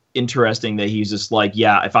really interesting that he's just like,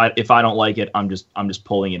 yeah, if I don't like it, I'm just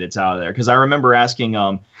pulling it. It's out of there. Because I remember asking,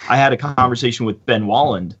 I had a conversation with Ben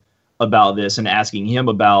Walland about this and asking him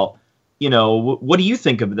about, what do you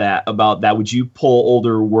think of that? About that? Would you pull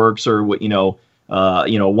older works, or what?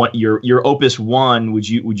 What your Opus 1? Would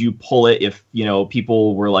you pull it if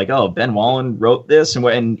people were like, oh, Ben Walland wrote this,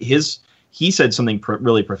 and he said something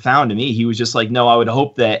really profound to me. He was just like, no, I would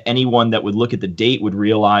hope that anyone that would look at the date would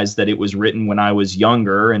realize that it was written when I was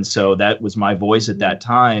younger, and so that was my voice at that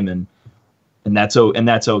time, and that's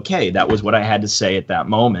okay. That was what I had to say at that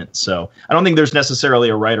moment. So I don't think there's necessarily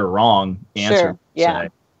a right or wrong answer. Sure. Yeah.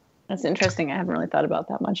 That's interesting. I haven't really thought about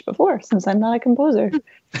that much before, since I'm not a composer.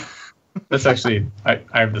 That's actually, I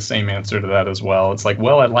have the same answer to that as well. It's like,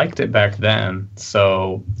 well, I liked it back then,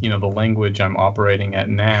 so, the language I'm operating at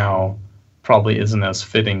now probably isn't as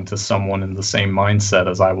fitting to someone in the same mindset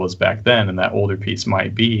as I was back then, and that older piece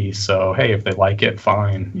might be. So, hey, if they like it,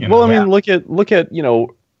 fine. Well, I mean, look at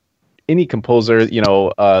any composer.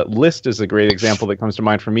 Liszt is a great example that comes to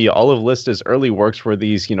mind for me. All of Liszt's early works were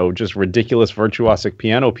these, just ridiculous virtuosic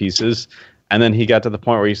piano pieces, and then he got to the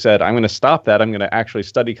point where he said, I'm going to stop that. I'm going to actually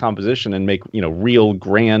study composition and make, real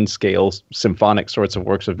grand scale symphonic sorts of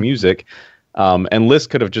works of music. And Liszt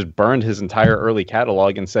could have just burned his entire early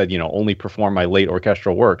catalog and said, only perform my late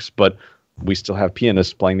orchestral works. But we still have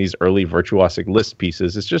pianists playing these early virtuosic Liszt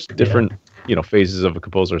pieces. It's just different, phases of a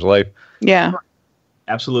composer's life. Yeah,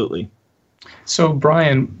 absolutely. So,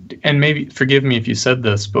 Brian, and maybe forgive me if you said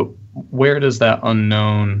this, but where does that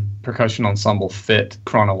unknown percussion ensemble fit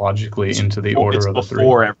chronologically into the order of the three?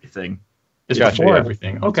 Before everything. It's Gotcha, before yeah.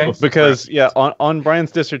 everything. Okay. Because on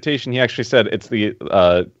Brian's dissertation, he actually said it's the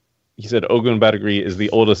he said Ogun Badagry is the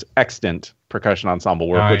oldest extant percussion ensemble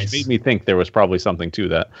work, Nice. which made me think there was probably something to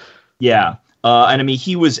that. Yeah. And I mean,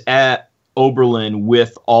 he was at Oberlin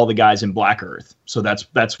with all the guys in Black Earth. So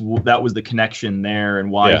that was the connection there,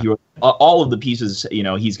 and why he all of the pieces, you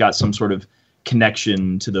know, he's got some sort of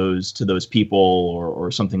connection to those people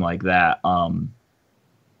or something like that.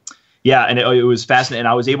 Yeah, and it was fascinating. And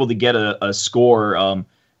I was able to get a score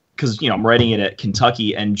because, you know, I'm writing it at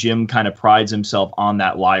Kentucky, and Jim kind of prides himself on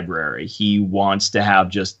that library. He wants to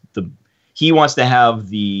have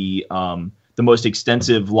the most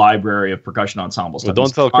extensive library of percussion ensembles. Well,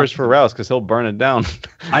 don't tell Christopher Rouse because he'll burn it down.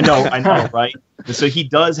 I know, right? And so he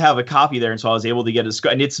does have a copy there, and so I was able to get a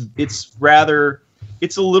score. And it's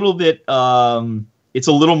a little bit it's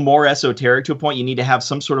a little more esoteric to a point. You need to have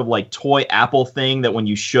some sort of like toy apple thing that when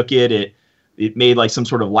you shook it made like some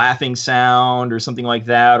sort of laughing sound or something like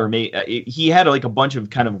that. Or he had like a bunch of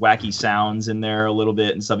kind of wacky sounds in there a little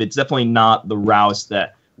bit and stuff. It's definitely not the Rouse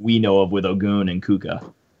that we know of with Ogun and Kuka.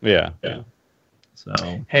 Yeah. So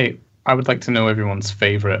hey, I would like to know everyone's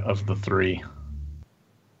favorite of the three.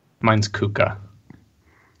 Mine's Kuka.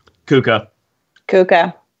 Kuka.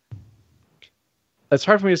 It's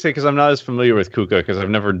hard for me to say because I'm not as familiar with Kuka because I've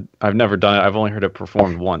never done it. I've only heard it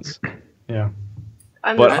performed once. Yeah.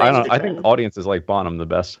 But I think audiences like Bonham the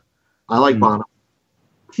best. I like Bonham.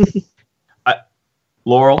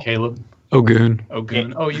 Laurel? Caleb? Ogun.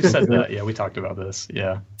 Oh, you said that. Yeah, we talked about this.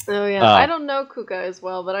 Yeah. Oh yeah, I don't know Kuka as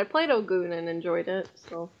well, but I played Ogun and enjoyed it.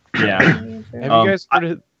 So Yeah. Have you guys heard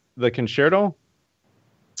of the concerto?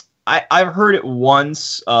 I've heard it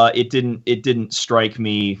once. It didn't strike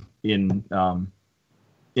me in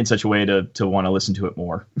such a way to want to listen to it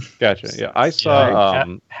more. Gotcha. Yeah, I saw.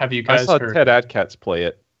 Have you guys I saw heard? Ted Adkats play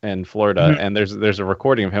it in Florida, and there's a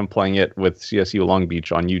recording of him playing it with CSU Long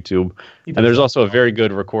Beach on YouTube, and there's also a very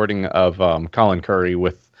good recording of Colin Curry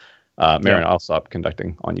with Marin Alsop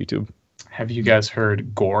conducting on YouTube. Have you guys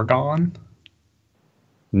heard Gorgon?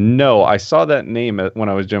 No, I saw that name when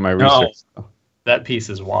I was doing my research. That piece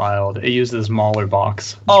is wild. It uses Mahler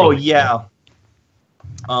box. It's Oh really yeah.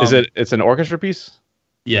 It's an orchestra piece?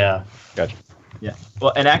 cool. Yeah. Gotcha. Yeah.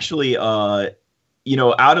 Well, and actually, you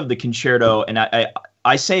know, out of the concerto, and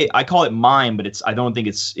I call it mime, but I don't think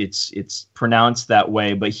it's pronounced that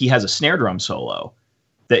way. But he has a snare drum solo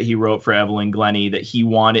that he wrote for Evelyn Glennie that she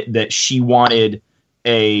wanted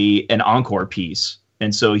an encore piece,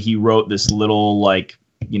 and so he wrote this little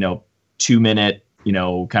 2-minute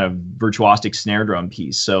kind of virtuosic snare drum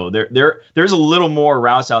piece. So there's a little more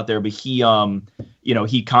Rouse out there, but he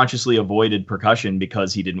consciously avoided percussion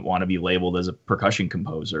because he didn't want to be labeled as a percussion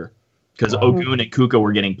composer. Because Ogun and Kuka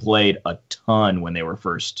were getting played a ton when they were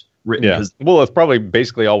first written. Yeah. Well, it's probably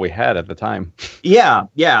basically all we had at the time. Yeah.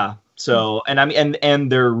 So, and I mean,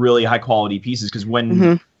 and they're really high quality pieces because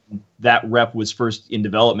when that rep was first in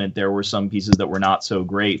development, there were some pieces that were not so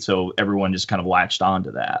great. So everyone just kind of latched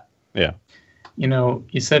onto that. Yeah.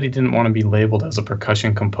 You said he didn't want to be labeled as a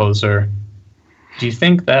percussion composer. Do you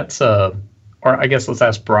think that's or I guess let's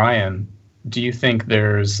ask Brian, do you think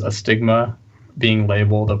there's a stigma being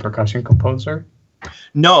labeled a percussion composer?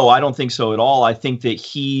 No, I don't think so at all. I think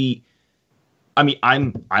that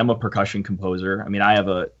I'm a percussion composer. I mean,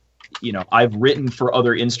 I've written for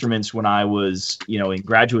other instruments when I was, in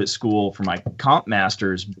graduate school for my comp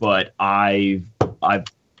masters, but I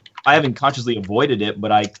haven't consciously avoided it,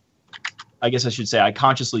 but I guess I should say I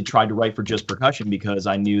consciously tried to write for just percussion because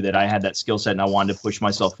I knew that I had that skill set and I wanted to push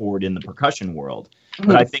myself forward in the percussion world.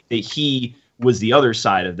 But I think that he was the other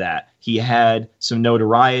side of that. He had some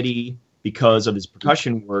notoriety because of his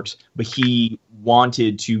percussion works, but he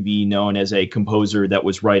wanted to be known as a composer that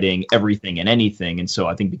was writing everything and anything. And so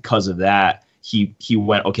I think because of that, he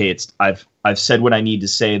went, okay, I've said what I need to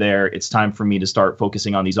say there. It's time for me to start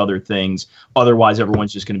focusing on these other things. Otherwise,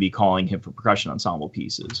 everyone's just going to be calling him for percussion ensemble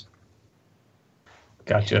pieces.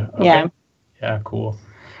 Gotcha. Okay. Yeah, cool.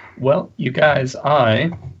 Well, you guys,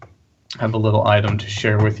 I have a little item to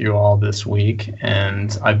share with you all this week,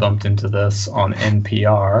 and I bumped into this on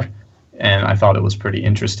NPR, and I thought it was pretty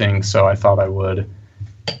interesting, so I thought I would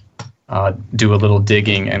do a little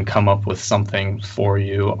digging and come up with something for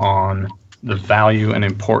you on the value and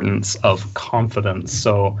importance of confidence.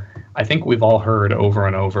 So I think we've all heard over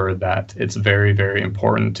and over that it's very, very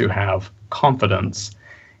important to have confidence.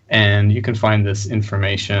 And you can find this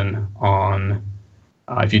information on,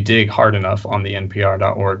 if you dig hard enough, on the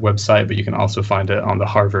npr.org website, but you can also find it on the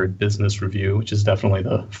Harvard Business Review, which is definitely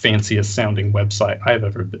the fanciest sounding website I've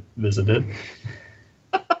ever visited.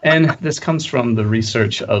 And this comes from the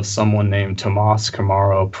research of someone named Tomas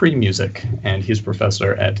Chamorro Premuzic, and he's a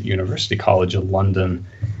professor at University College of London.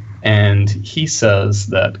 And he says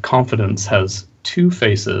that confidence has two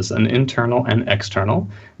faces, an internal and external.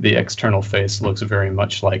 The external face looks very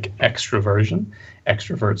much like extroversion.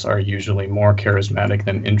 Extroverts are usually more charismatic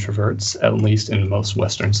than introverts, at least in most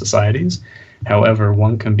Western societies. However,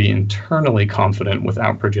 one can be internally confident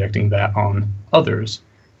without projecting that on others.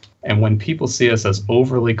 And when people see us as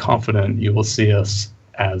overly confident, you will see us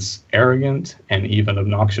as arrogant and even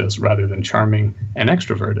obnoxious rather than charming and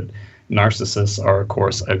extroverted. Narcissists are, of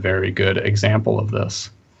course, a very good example of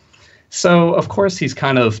this. So, of course, he's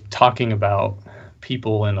kind of talking about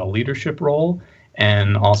people in a leadership role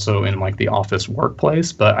and also in like the office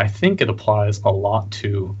workplace, but I think it applies a lot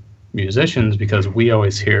to musicians because we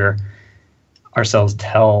always hear ourselves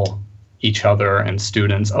tell each other and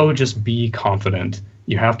students, oh, just be confident.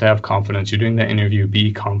 You have to have confidence. You're doing the interview,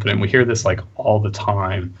 be confident. We hear this like all the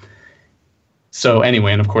time. So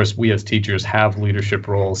anyway, and of course, we as teachers have leadership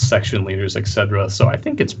roles, section leaders, etc. So I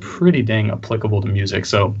think it's pretty dang applicable to music.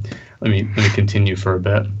 So let me continue for a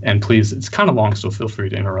bit. And please, it's kind of long, so feel free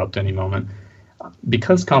to interrupt any moment.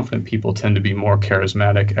 Because confident people tend to be more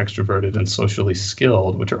charismatic, extroverted, and socially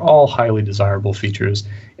skilled, which are all highly desirable features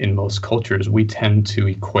in most cultures, we tend to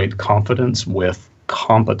equate confidence with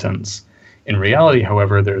competence. In reality,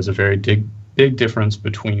 however, there is a very big difference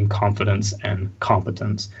between confidence and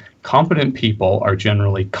competence. Competent people are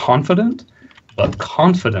generally confident, but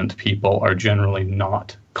confident people are generally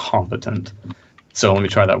not competent. So let me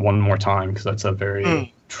try that one more time because that's a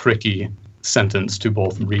very tricky sentence to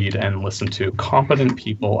both read and listen to. Competent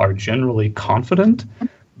people are generally confident,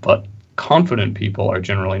 but confident people are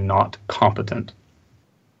generally not competent.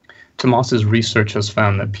 Tomas's research has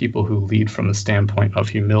found that people who lead from the standpoint of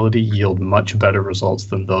humility yield much better results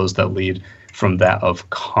than those that lead from that of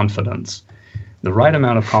confidence. The right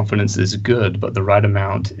amount of confidence is good, but the right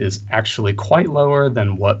amount is actually quite lower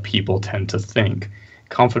than what people tend to think.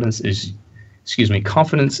 Confidence is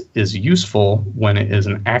useful when it is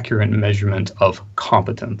an accurate measurement of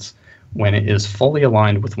competence, when it is fully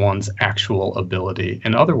aligned with one's actual ability.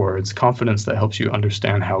 In other words, confidence that helps you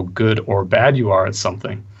understand how good or bad you are at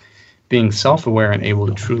something. Being self-aware and able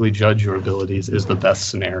to truly judge your abilities is the best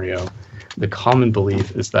scenario. The common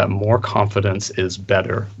belief is that more confidence is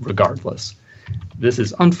better, regardless. This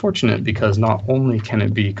is unfortunate because not only can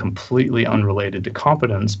it be completely unrelated to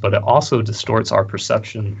competence, but it also distorts our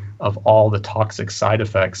perception of all the toxic side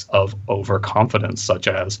effects of overconfidence, such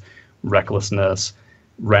as recklessness,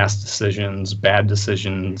 rash decisions, bad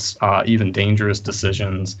decisions, even dangerous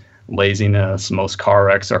decisions, laziness. Most car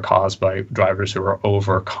wrecks are caused by drivers who are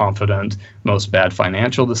overconfident. Most bad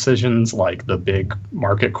financial decisions, like the big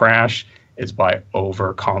market crash, is by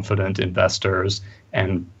overconfident investors,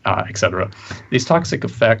 and etc. These toxic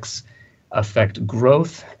effects affect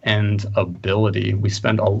growth and ability. We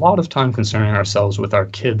spend a lot of time concerning ourselves with our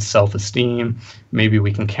kids' self-esteem. Maybe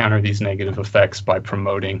we can counter these negative effects by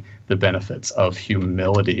promoting the benefits of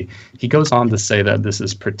humility. He goes on to say that this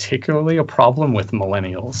is particularly a problem with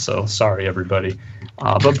millennials. So sorry, everybody.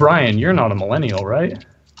 But Brian, you're not a millennial, right?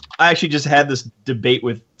 I actually just had this debate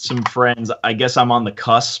with some friends. I guess I'm on the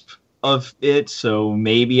cusp of it, so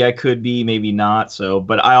maybe I could be, maybe not. So,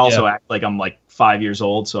 but I also act like I'm like 5 years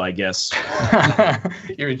old, so I guess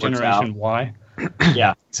you're a generation Y.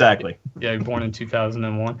 Yeah, exactly. Yeah, you're born in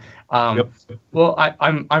 2001. Yep. Well,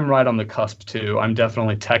 I'm right on the cusp too. I'm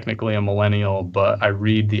definitely technically a millennial, but I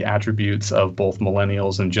read the attributes of both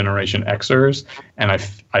millennials and Generation Xers, and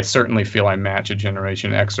I certainly feel I match a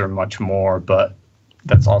Generation Xer much more. But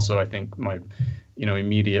that's also, I think, my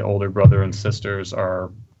immediate older brother and sisters are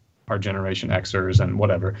Generation Xers and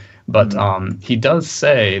whatever. But he does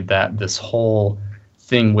say that this whole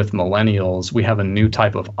thing with millennials, we have a new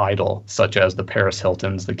type of idol, such as the Paris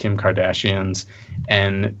Hiltons, the Kim Kardashians,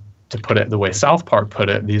 and to put it the way South Park put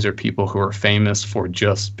it, these are people who are famous for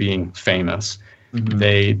just being famous. Mm-hmm.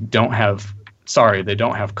 They don't have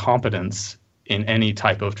competence in any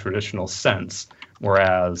type of traditional sense,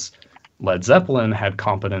 whereas Led Zeppelin had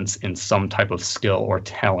competence in some type of skill or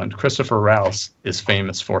talent. Christopher Rouse is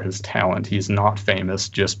famous for his talent. He's not famous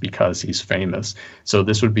just because he's famous. So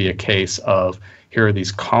this would be a case of, here are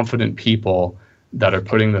these confident people that are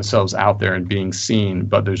putting themselves out there and being seen,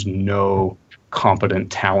 but there's no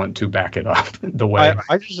competent talent to back it up the way.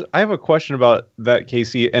 I have a question about that,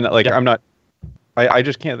 Casey, and I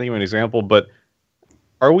just can't think of an example, but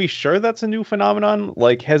are we sure that's a new phenomenon?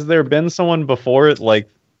 Like, has there been someone before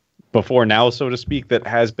now, so to speak, that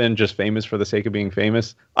has been just famous for the sake of being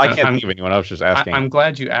famous? I can't think of anyone. I was just asking. I'm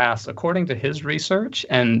glad you asked. According to his research,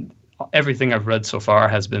 and everything I've read so far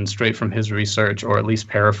has been straight from his research, or at least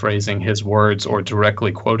paraphrasing his words or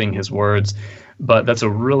directly quoting his words. But that's a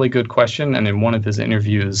really good question. And in one of his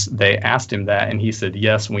interviews, they asked him that, and he said,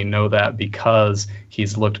 yes, we know that because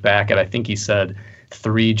he's looked back at, I think he said,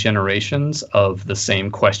 3 generations of the same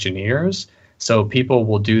questionnaires. So people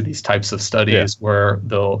will do these types of studies where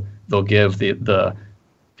they'll give the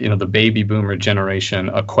baby boomer generation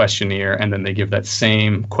a questionnaire, and then they give that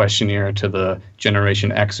same questionnaire to the Generation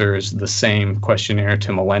Xers, the same questionnaire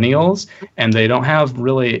to millennials, and they don't have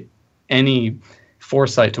really any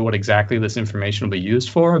foresight to what exactly this information will be used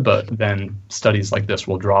for, but then studies like this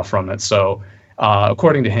will draw from it. So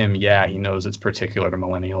according to him, he knows it's particular to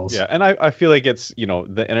millennials. Yeah, and I feel like it's,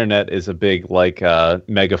 the internet is a big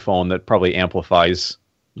megaphone that probably amplifies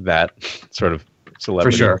that sort of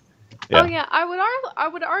celebrity. For sure. Yeah. Oh yeah, I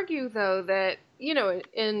would argue though that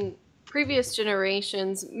in previous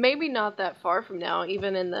generations, maybe not that far from now,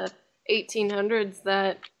 even in the 1800s,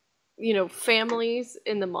 that families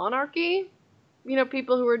in the monarchy,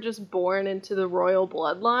 people who were just born into the royal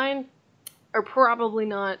bloodline, are probably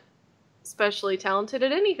not especially talented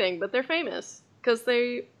at anything, but they're famous because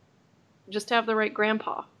they just have the right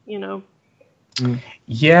grandpa.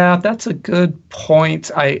 Yeah, that's a good point.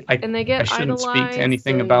 And they get I shouldn't speak to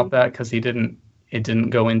anything idolized about that because it didn't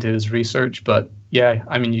go into his research. But yeah,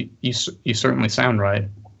 I mean, you certainly sound right.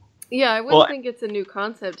 Yeah, I wouldn't think it's a new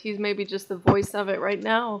concept. He's maybe just the voice of it right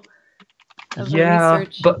now. Yeah,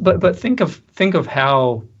 research. but think of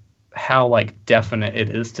how definite it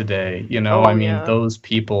is today. Those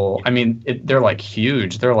people, they're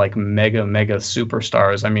huge. They're mega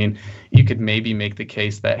superstars. You could maybe make the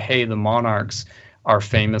case that, hey, the monarchs are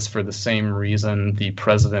famous for the same reason the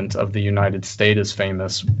president of the United States is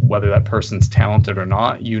famous, whether that person's talented or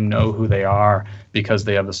not. You know who they are because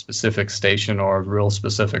they have a specific station or a real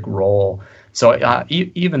specific role. So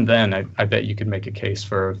even then, I bet you could make a case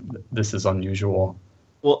for this is unusual.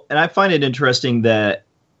 Well, and I find it interesting that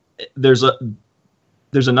there's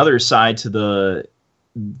another side to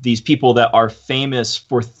these people that are famous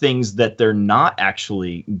for things that they're not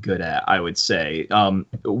actually good at, I would say.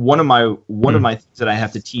 One of my things that I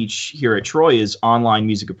have to teach here at Troy is online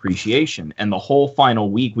music appreciation. And the whole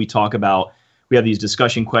final week we have these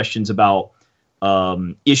discussion questions about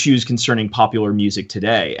issues concerning popular music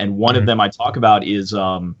today. And one of them I talk about is,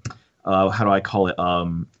 how do I call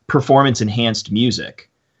it? Performance enhanced music.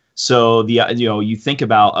 So you think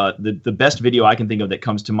about the best video I can think of that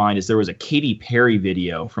comes to mind is there was a Katy Perry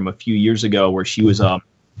video from a few years ago where she was on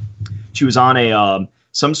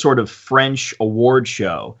some sort of French award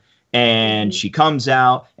show, and she comes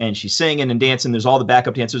out and she's singing and dancing. There's all the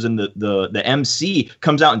backup dancers, and the MC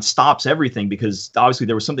comes out and stops everything because obviously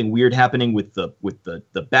there was something weird happening with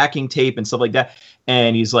the backing tape and stuff like that.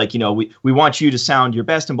 And he's like, we want you to sound your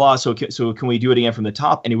best and blah. So can we do it again from the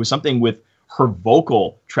top? And it was something with her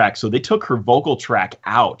vocal track. So they took her vocal track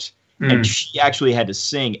out and she actually had to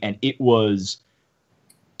sing, and it was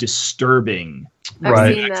disturbing.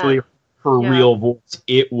 Right. Actually, her real voice,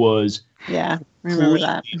 it was remember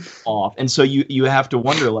that off. And so you have to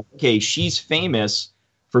wonder, okay, she's famous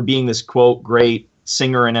for being this quote great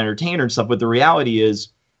singer and entertainer and stuff, but the reality is,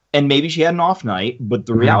 and maybe she had an off night, but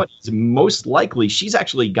the reality is most likely she's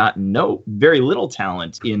actually got very little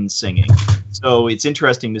talent in singing. So it's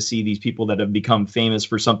interesting to see these people that have become famous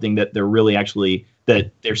for something that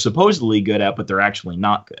they're supposedly good at, but they're actually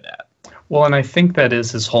not good at. Well, and I think that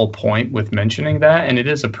is his whole point with mentioning that, and it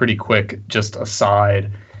is a pretty quick just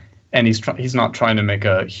aside. And he's not trying to make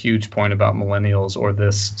a huge point about millennials or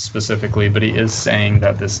this specifically, but he is saying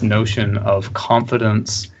that this notion of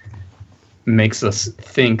confidence makes us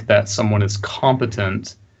think that someone is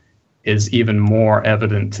competent is even more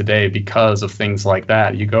evident today because of things like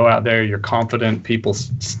that. You go out there, you're confident, people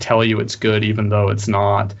tell you it's good even though it's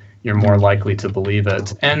not, you're more likely to believe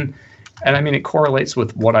it. And it correlates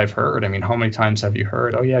with what I've heard. How many times have you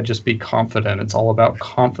heard, oh yeah, just be confident. It's all about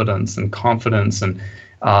confidence. And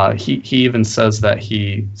he even says that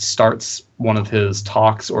he starts one of his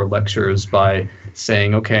talks or lectures by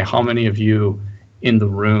saying, okay, how many of you in the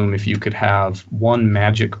room, if you could have one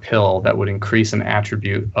magic pill that would increase an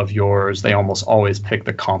attribute of yours, they almost always pick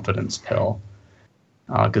the confidence pill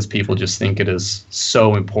because people just think it is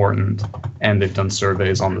so important, and they've done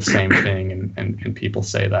surveys on the same thing, and people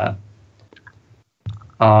say that.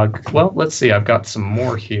 Well, let's see, I've got some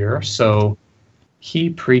more here. So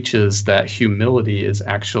he preaches that humility is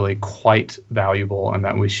actually quite valuable and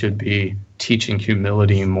that we should be teaching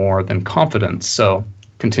humility more than confidence. So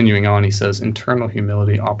continuing on, he says, internal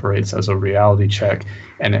humility operates as a reality check,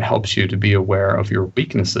 and it helps you to be aware of your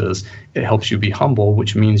weaknesses. It helps you be humble,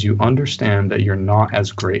 which means you understand that you're not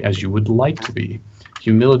as great as you would like to be.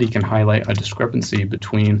 Humility can highlight a discrepancy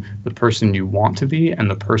between the person you want to be and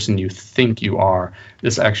the person you think you are.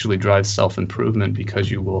 This actually drives self-improvement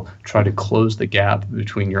because you will try to close the gap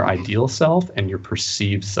between your ideal self and your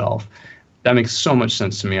perceived self. That makes so much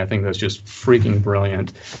sense to me. I think that's just freaking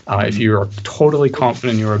brilliant. If you're totally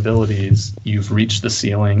confident in your abilities, you've reached the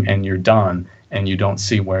ceiling and you're done, and you don't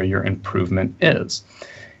see where your improvement is.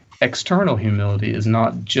 External humility is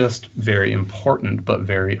not just very important, but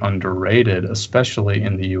very underrated, especially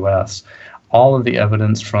in the US. All of the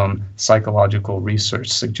evidence from psychological research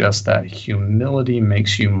suggests that humility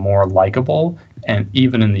makes you more likable, and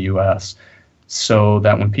even in the US, so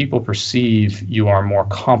that when people perceive you are more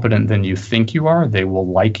competent than you think you are, they will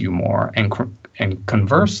like you more. And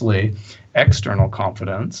conversely, external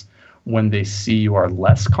confidence, when they see you are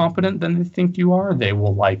less competent than they think you are, they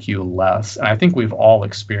will like you less. And I think we've all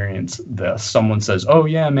experienced this. Someone says, oh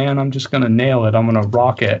yeah, man, I'm just going to nail it. I'm going to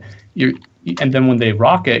rock it. And then when they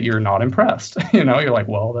rock it, you're not impressed. You're like,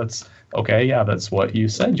 well, that's okay. Yeah, that's what you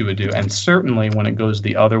said you would do. And certainly when it goes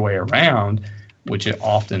the other way around, which it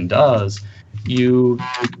often does, you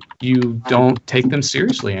don't take them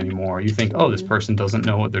seriously anymore. You think, oh, this person doesn't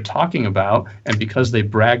know what they're talking about. And because they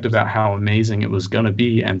bragged about how amazing it was going to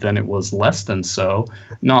be, and then it was less than so,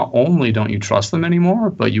 not only don't you trust them anymore,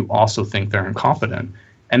 but you also think they're incompetent.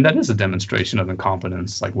 And that is a demonstration of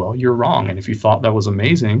incompetence. Like, well, you're wrong. And if you thought that was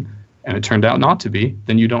amazing and it turned out not to be,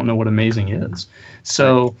 then you don't know what amazing is.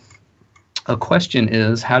 So a question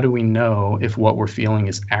is, how do we know if what we're feeling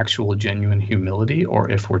is actual genuine humility, or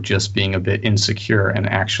if we're just being a bit insecure and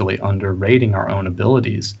actually underrating our own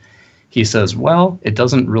abilities? He says, well, it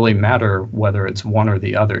doesn't really matter whether it's one or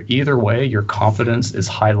the other. Either way, your confidence is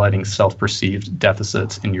highlighting self-perceived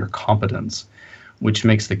deficits in your competence, which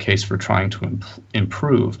makes the case for trying to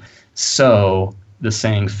improve. So the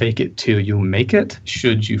saying, fake it till you make it,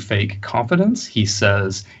 should you fake confidence? He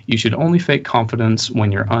says, you should only fake confidence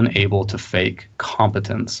when you're unable to fake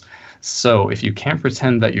competence. So if you can't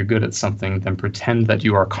pretend that you're good at something, then pretend that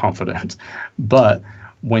you are confident. But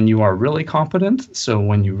when you are really competent, so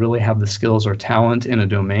when you really have the skills or talent in a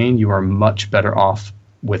domain, you are much better off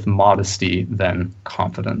with modesty than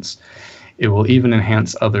confidence. It will even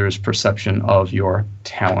enhance others' perception of your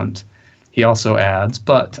talent. He also adds,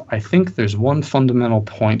 but I think there's one fundamental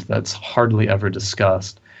point that's hardly ever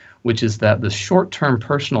discussed, which is that the short-term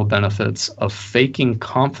personal benefits of faking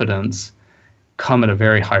confidence come at a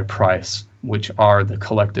very high price, which are the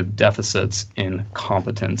collective deficits in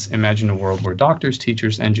competence. Imagine a world where doctors,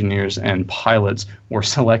 teachers, engineers, and pilots were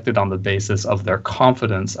selected on the basis of their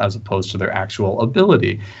confidence as opposed to their actual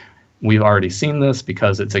ability. We've already seen this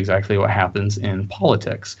because it's exactly what happens in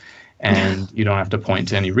politics. And you don't have to point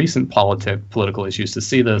to any recent political issues to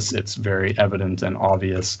see this. It's very evident and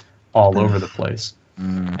obvious all over the place.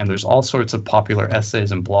 And there's all sorts of popular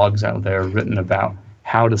essays and blogs out there written about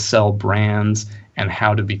how to sell brands and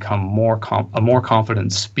how to become a more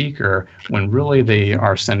confident speaker, when really they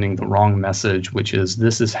are sending the wrong message, which is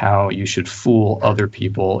this is how you should fool other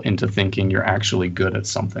people into thinking you're actually good at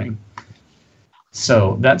something.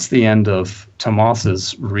 So that's the end of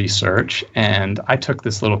Tomas's research, and I took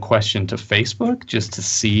this little question to Facebook just to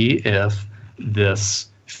see if this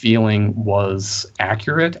feeling was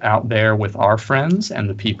accurate out there with our friends and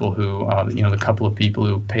the people who, the couple of people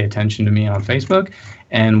who pay attention to me on Facebook,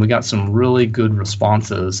 and we got some really good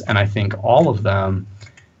responses, and I think all of them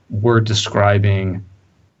were describing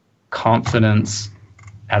confidence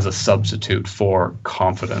as a substitute for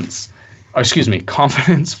confidence.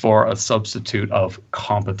 Confidence for a substitute of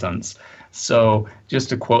competence. So just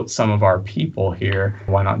to quote some of our people here,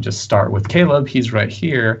 why not just start with Caleb? He's right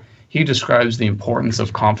here. He describes the importance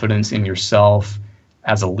of confidence in yourself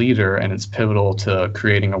as a leader, and it's pivotal to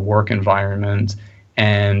creating a work environment.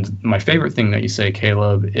 And my favorite thing that you say,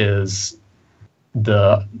 Caleb, is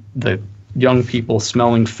the young people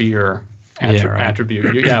smelling fear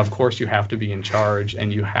attribute. Yeah, of course you have to be in charge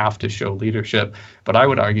and you have to show leadership, but I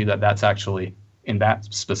would argue that that's actually, in that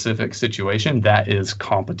specific situation, that is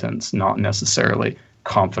competence, not necessarily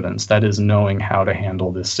confidence. That is knowing how to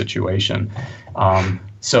handle this situation.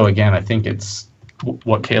 So again, I think it's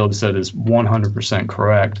what Caleb said is 100%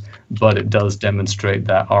 correct, but it does demonstrate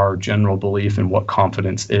that our general belief in what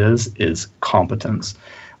confidence is competence.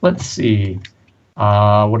 Let's see.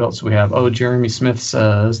 What else do we have? Oh, Jeremy Smith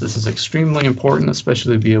says, this is extremely important,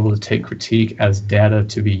 especially to be able to take critique as data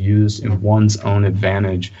to be used in one's own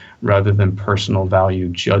advantage rather than personal value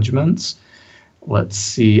judgments. Let's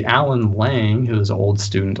see, Alan Lang, who is an old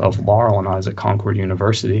student of Laurel and I's at Concord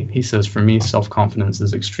University, he says, for me, self-confidence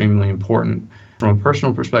is extremely important. From a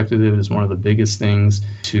personal perspective, it is one of the biggest things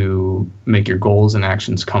to make your goals and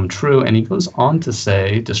actions come true. And he goes on to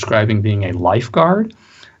say, describing being a lifeguard,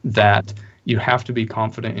 that you have to be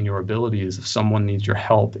confident in your abilities. If someone needs your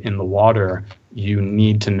help in the water, you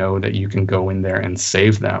need to know that you can go in there and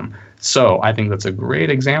save them. So I think that's a great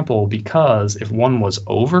example, because if one was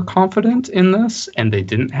overconfident in this and they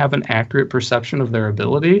didn't have an accurate perception of their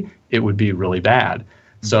ability, it would be really bad.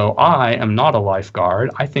 So I am not a lifeguard.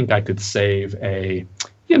 I think I could save a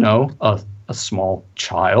small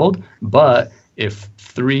child, but if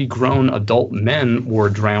 3 grown adult men were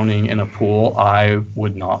drowning in a pool, I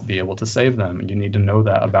would not be able to save them. You need to know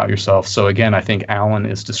that about yourself. So again, I think Alan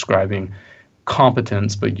is describing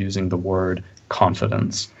competence, but using the word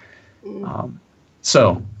confidence.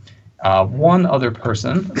 One other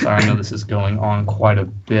person, sorry, I know this is going on quite a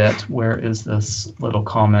bit. Where is this little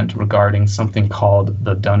comment regarding something called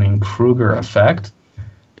the Dunning-Kruger Effect?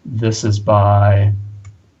 This is by...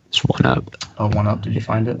 It's One Up. Oh, One Up. Did you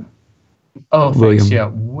find it? Oh, thanks. Yeah.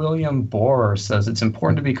 William Borer says it's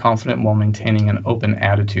important to be confident while maintaining an open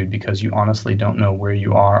attitude, because you honestly don't know where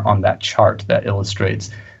you are on that chart that illustrates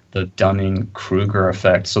the Dunning-Kruger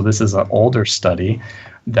effect. So this is an older study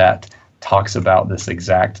that talks about this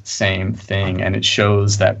exact same thing, and it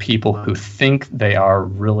shows that people who think they are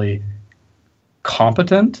really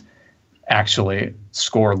competent actually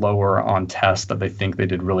score lower on tests that they think they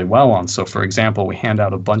did really well on. So for example, we hand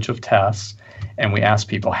out a bunch of tests and we ask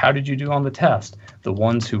people, how did you do on the test? The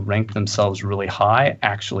ones who ranked themselves really high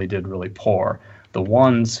actually did really poor. The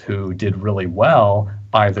ones who did really well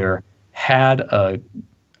either had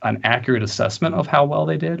an accurate assessment of how well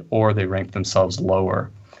they did, or they ranked themselves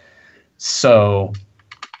lower. So,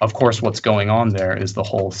 of course, what's going on there is the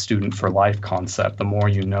whole student for life concept. The more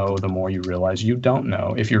you know, the more you realize you don't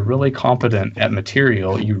know. If you're really competent at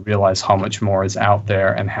material, you realize how much more is out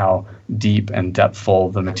there and how deep and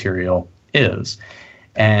depthful the material is.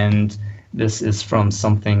 And this is from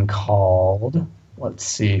something called, let's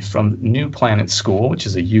see, from New Planet School, which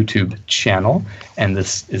is a YouTube channel. And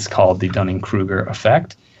this is called the Dunning-Kruger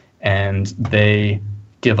Effect. And they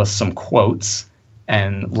give us some quotes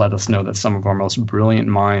and let us know that some of our most brilliant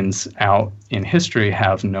minds out in history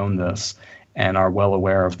have known this and are well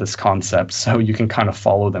aware of this concept. So you can kind of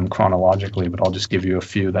follow them chronologically, but I'll just give you a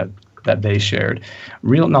few that they shared.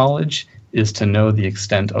 Real knowledge is to know the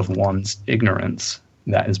extent of one's ignorance.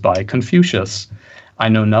 That is by Confucius. I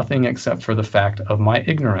know nothing except for the fact of my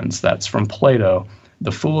ignorance. That's from Plato.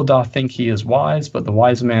 The fool doth think he is wise, but the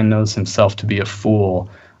wise man knows himself to be a fool.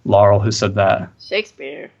 Laurel, who said that?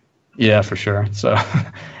 Shakespeare. Yeah, for sure. So,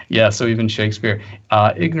 yeah, so even Shakespeare.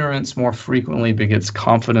 Ignorance more frequently begets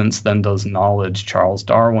confidence than does knowledge, Charles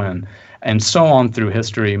Darwin. And so on through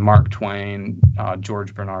history, Mark Twain,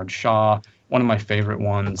 George Bernard Shaw. One of my favorite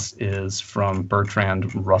ones is from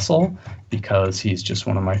Bertrand Russell, because he's just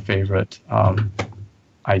one of my favorite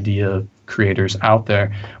idea creators out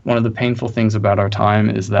there. One of the painful things about our time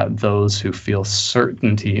is that those who feel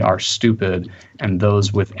certainty are stupid, and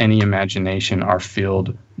those with any imagination are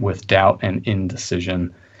filled with doubt and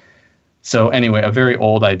indecision. So anyway, a very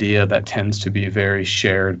old idea that tends to be very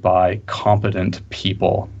shared by competent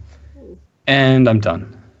people. And I'm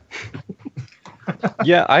done.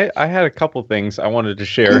 Yeah, I had a couple things I wanted to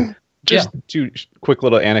share. Just two quick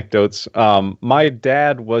little anecdotes. My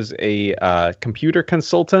dad was a computer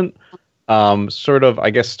consultant, sort of, I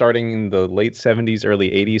guess, starting in the late 70s, early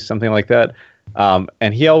 80s, something like that.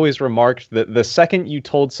 And he always remarked that the second you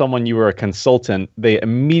told someone you were a consultant, they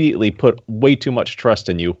immediately put way too much trust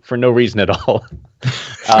in you for no reason at all.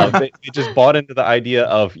 They just bought into the idea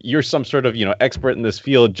of you're some sort of, expert in this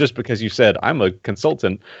field just because you said I'm a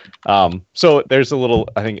consultant. So there's a little,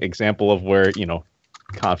 I think, example of where,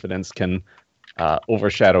 confidence can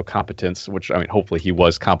overshadow competence, which, I mean, hopefully he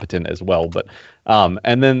was competent as well. But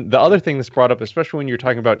and then the other thing that's brought up, especially when you're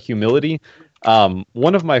talking about humility,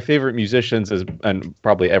 one of my favorite musicians is, and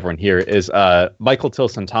probably everyone here, is Michael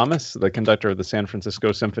Tilson Thomas, the conductor of the San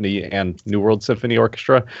Francisco Symphony and New World Symphony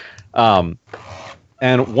Orchestra.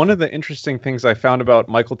 And one of the interesting things I found about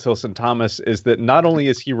Michael Tilson Thomas is that not only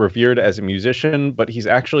is he revered as a musician, but he's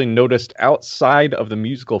actually noticed outside of the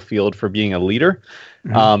musical field for being a leader.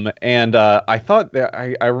 Mm-hmm. And I thought that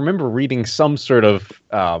I remember reading some sort of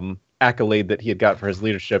accolade that he had got for his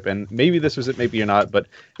leadership, and maybe this was it, maybe you're not, but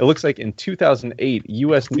it looks like in 2008,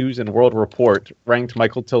 U.S. News and World Report ranked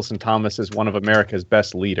Michael Tilson Thomas as one of America's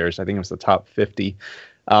best leaders. I think it was the top 50.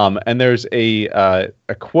 And there's a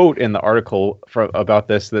quote in the article about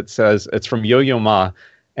this that says, it's from Yo-Yo Ma,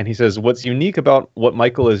 And he says, what's unique about what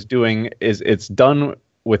Michael is doing is it's done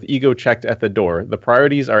with ego checked at the door. The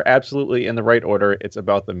priorities are absolutely in the right order. It's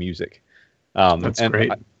about the music. That's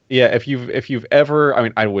great. Yeah, if you've ever, I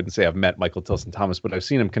mean, I wouldn't say I've met Michael Tilson Thomas, but I've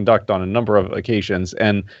seen him conduct on a number of occasions,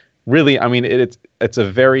 and really, I mean, it's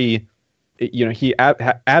a very, he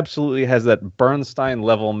absolutely has that Bernstein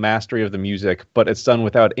level mastery of the music, but it's done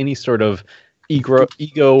without any sort of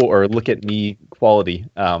ego or look at me quality.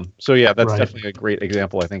 So yeah, that's definitely a great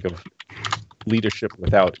example, I think, of leadership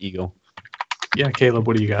without ego. Yeah, Caleb,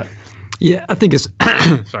 what do you got? Yeah, I think it's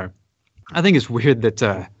sorry. I think it's weird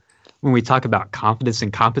that when we talk about confidence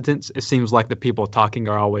and competence, it seems like the people talking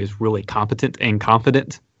are always really competent and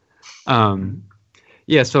confident.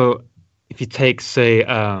 Yeah, so if you take, say,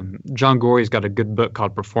 John Gorey's got a good book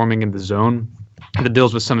called Performing in the Zone that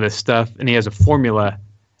deals with some of this stuff, and he has a formula.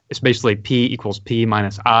 It's basically P equals P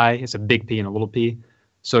minus I. It's a big P and a little p.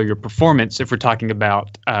 So your performance, if we're talking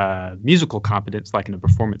about musical competence, like in a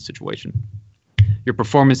performance situation, your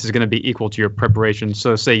performance is going to be equal to your preparation.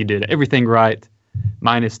 So say you did everything right,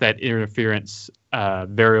 minus that interference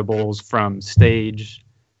variables from stage,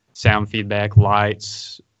 sound feedback,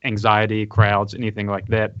 lights, anxiety, crowds, anything like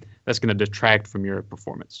that. That's going to detract from your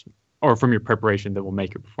performance or from your preparation that will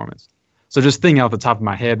make your performance. So just thinking off the top of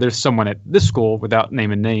my head, there's someone at this school, without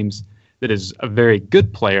naming names, that is a very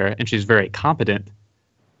good player, and she's very competent,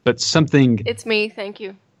 but something... It's me, thank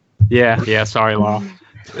you. Yeah, sorry, Law.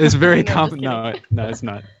 It's very competent. No, it's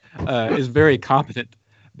not. It's very competent,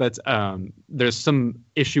 but there's some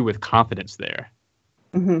issue with confidence there.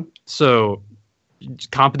 Mm-hmm. So,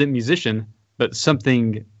 competent musician, but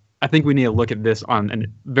something... I think we need to look at this on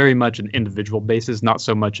very much an individual basis, not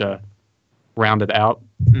so much a rounded out.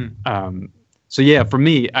 So yeah, for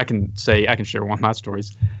me, I can share one of my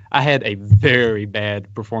stories. I had a very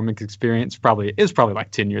bad performance experience. It was probably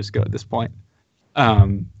like 10 years ago at this point.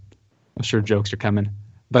 I'm sure jokes are coming,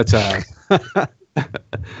 but yeah,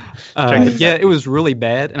 it was really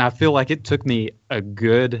bad, and I feel like it took me I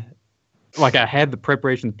had the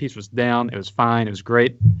preparation, the piece was down, it was fine, it was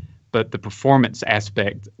great. But the performance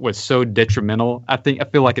aspect was so detrimental. I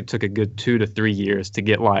feel like it took a good 2 to 3 years to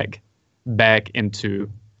get back into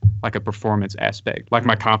a performance aspect. Like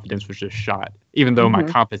my confidence was just shot, even though my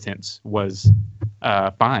competence was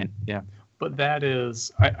fine. Yeah. But that is,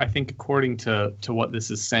 I think, according to what this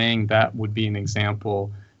is saying, that would be an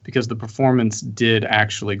example because the performance did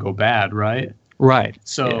actually go bad, right? Right.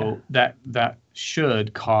 So that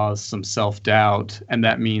should cause some self-doubt, and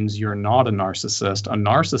that means you're not a narcissist. A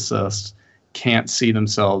narcissist can't see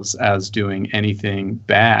themselves as doing anything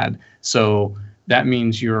bad. So that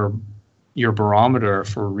means your barometer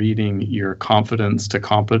for reading your confidence to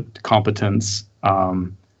competence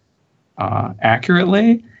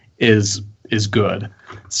accurately is good.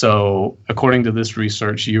 So according to this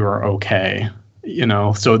research, you are okay.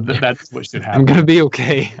 So that's what should happen. I'm gonna be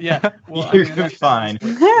okay. Yeah, well, you're gonna be fine.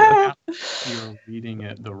 You're reading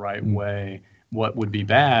it the right way. What would be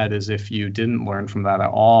bad is if you didn't learn from that at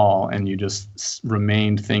all and you just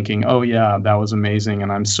remained thinking, "Oh yeah, that was amazing,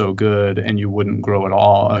 and I'm so good," and you wouldn't grow at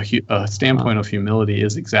all. A standpoint of humility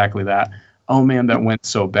is exactly that. Oh man, that went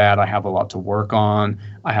so bad. I have a lot to work on.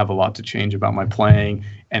 I have a lot to change about my playing,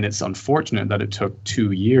 and it's unfortunate that it took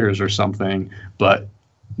 2 years or something, but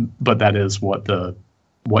that is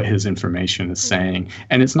what his information is saying.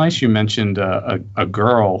 And it's nice you mentioned a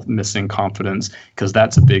girl missing confidence, because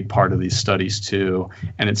that's a big part of these studies too.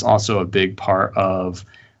 And it's also a big part of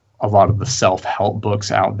a lot of the self-help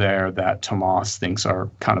books out there that Tomas thinks are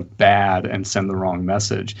kind of bad and send the wrong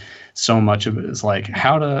message. So much of it is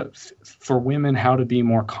for women, how to be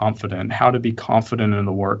more confident, how to be confident in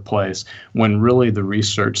the workplace, when really the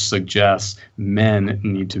research suggests men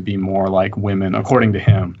need to be more like women, according to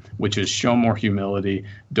him, which is show more humility,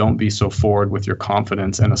 don't be so forward with your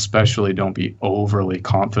confidence, and especially don't be overly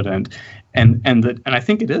confident. And I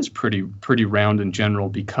think it is pretty round in general,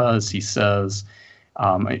 because he says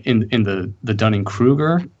in the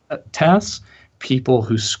Dunning-Kruger tests, people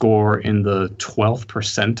who score in the 12th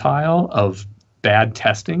percentile of bad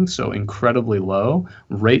testing, so incredibly low,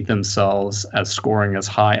 rate themselves as scoring as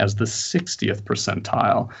high as the 60th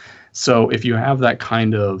percentile. So if you have that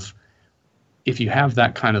kind of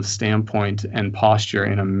standpoint and posture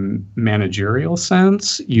in a managerial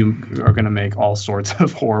sense, you are going to make all sorts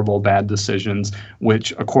of horrible bad decisions,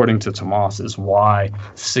 which according to Tomas is why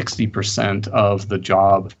 60% of the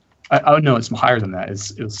job, no, it's higher than that.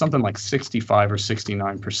 It's something like 65 or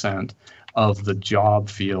 69% of the job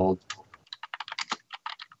field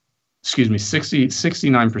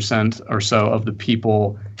 69% or so of the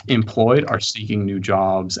people employed are seeking new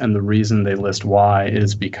jobs, and the reason they list why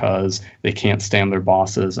is because they can't stand their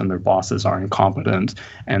bosses, and their bosses are incompetent,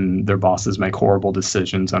 and their bosses make horrible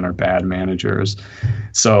decisions and are bad managers.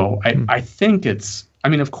 So I think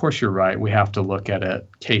of course you're right. We have to look at it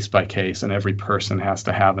case by case, and every person has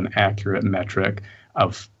to have an accurate metric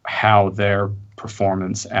of how their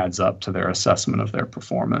performance adds up to their assessment of their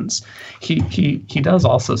performance. He does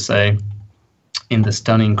also say in this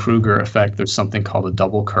Dunning-Kruger effect, there's something called a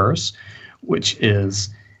double curse, which is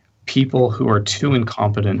people who are too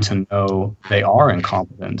incompetent to know they are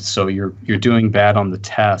incompetent. So you're doing bad on the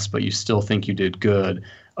test, but you still think you did good.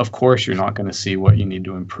 Of course, you're not going to see what you need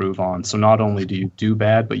to improve on. So not only do you do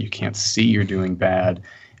bad, but you can't see you're doing bad,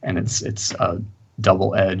 and it's a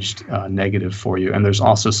double-edged negative for you. And there's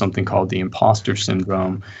also something called the imposter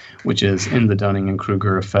syndrome, which is in the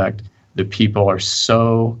Dunning-Kruger effect. The people are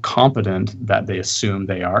so competent that they assume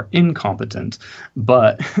they are incompetent,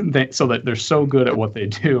 but so that they're so good at what they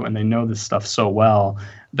do and they know this stuff so well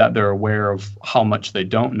that they're aware of how much they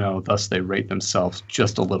don't know. Thus, they rate themselves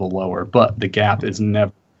just a little lower. But the gap is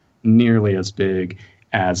never nearly as big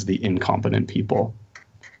as the incompetent people.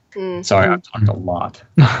 Sorry, I've talked a lot.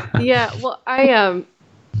 Yeah, well,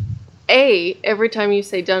 every time you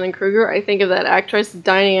say Dunning-Kruger, I think of that actress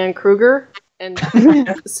Diane Kruger. And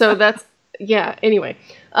so that's, yeah, anyway.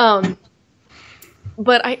 But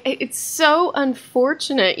it's so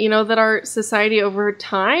unfortunate, that our society over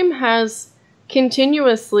time has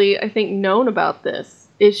continuously, I think, known about this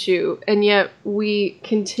issue. And yet we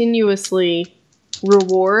continuously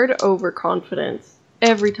reward overconfidence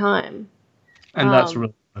every time. And that's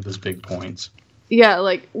really one of his big points. Yeah,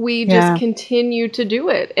 like we just continue to do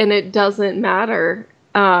it. And it doesn't matter,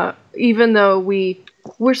 even though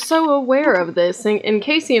we're so aware of this, and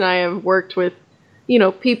Casey and I have worked with,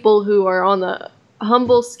 people who are on the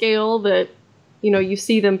humble scale that, you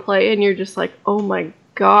see them play and you're just like, oh my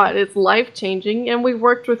God, it's life-changing. And we've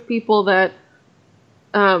worked with people that,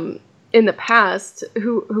 in the past,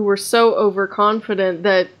 who were so overconfident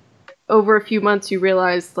that over a few months you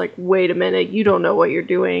realize, like, wait a minute, you don't know what you're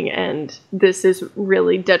doing, and this is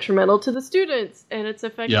really detrimental to the students, and it's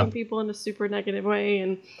affecting people in a super negative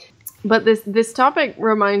way. But this topic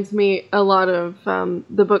reminds me a lot of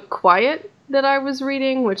the book Quiet that I was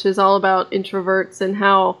reading, which is all about introverts and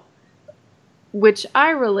which I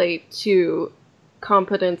relate to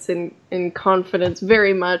competence and confidence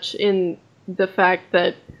very much in the fact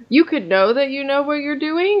that you could know that you know what you're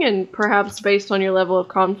doing, and perhaps based on your level of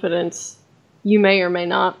confidence, you may or may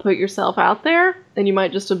not put yourself out there, and you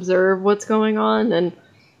might just observe what's going on. And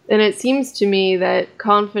it seems to me that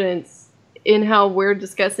confidence, in how we're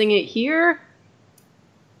discussing it here,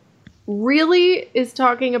 really is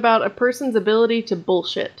talking about a person's ability to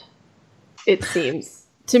bullshit, it seems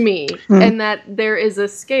to me. And that there is a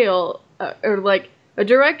scale, or like a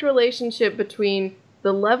direct relationship between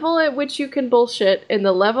the level at which you can bullshit and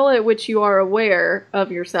the level at which you are aware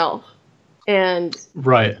of yourself. And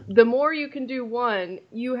the more you can do one,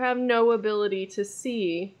 you have no ability to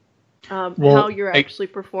see how you're actually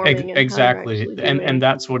performing. Exactly. And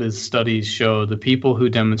that's what his studies show. The people who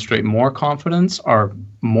demonstrate more confidence are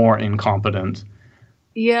more incompetent.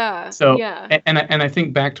 Yeah. So, and I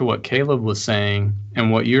think back to what Caleb was saying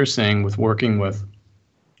and what you're saying with working with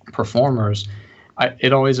performers,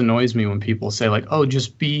 it always annoys me when people say, like, oh,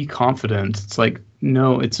 just be confident. It's like,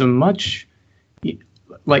 no, it's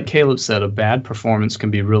like Caleb said, a bad performance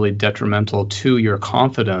can be really detrimental to your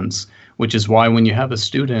confidence, which is why when you have a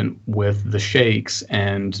student with the shakes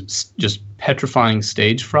and just petrifying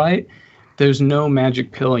stage fright, there's no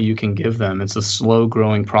magic pill you can give them. It's a slow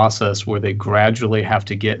growing process where they gradually have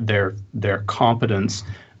to get their competence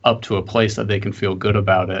up to a place that they can feel good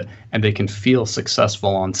about it, and they can feel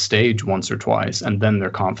successful on stage once or twice, and then their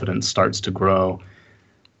confidence starts to grow.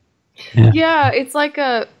 Yeah, it's like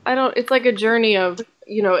a journey of,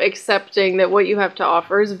 accepting that what you have to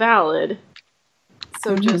offer is valid.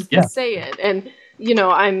 So just say it. And,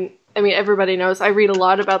 everybody knows I read a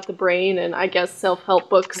lot about the brain and I guess self-help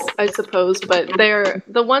books, I suppose, but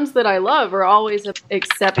the ones that I love are always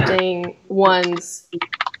accepting one's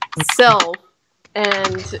self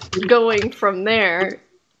and going from there.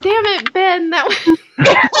 Damn it, Ben! That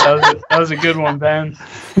was a good one, Ben.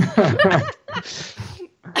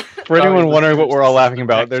 For anyone wondering what we're all laughing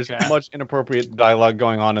about, there's much inappropriate dialogue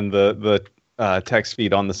going on in the text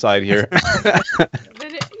feed on the side here.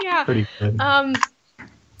 Pretty good.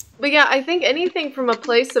 But yeah, I think anything from a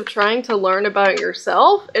place of trying to learn about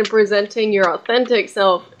yourself and presenting your authentic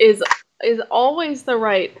self is always the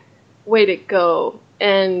right way to go.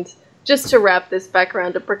 And just to wrap this back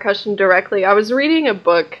around to percussion directly, I was reading a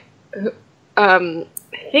book, I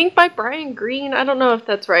think by Brian Greene. I don't know if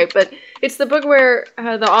that's right, but it's the book where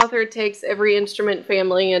the author takes every instrument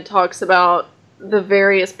family and talks about the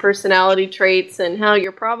various personality traits and how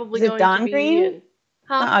you're probably going Don to be. Green? And,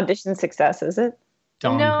 Not Audition Success, is it?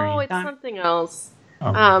 Don no, Green. it's something else.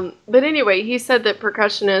 Oh. But anyway, he said that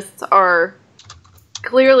percussionists are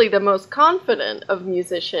clearly the most confident of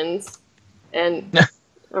musicians, and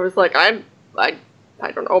I was like, I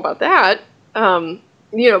don't know about that.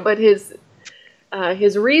 But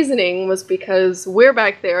his reasoning was because we're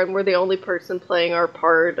back there and we're the only person playing our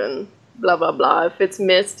part, and blah blah blah. If it's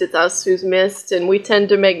missed, it's us who's missed, and we tend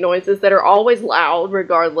to make noises that are always loud,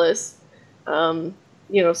 regardless. So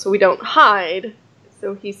we don't hide.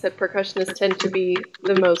 So he said percussionists tend to be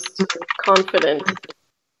the most confident.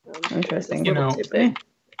 Interesting.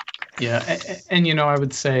 Yeah, and I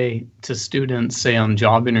would say to students, say on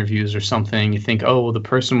job interviews or something, you think, oh, well, the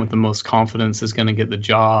person with the most confidence is going to get the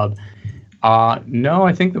job. No,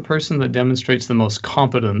 I think the person that demonstrates the most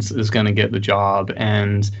competence is going to get the job,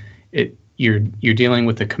 and you're dealing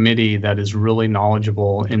with a committee that is really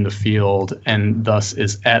knowledgeable in the field and thus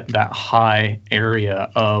is at that high area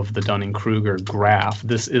of the Dunning-Kruger graph.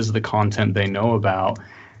 This is the content they know about.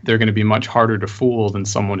 They're going to be much harder to fool than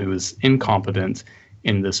someone who is incompetent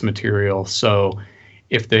in this material. So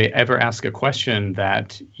if they ever ask a question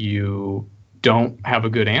that you don't have a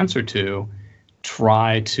good answer to,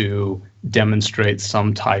 try to demonstrate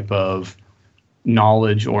some type of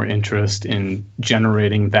knowledge or interest in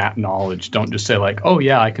generating that knowledge. Don't just say like, oh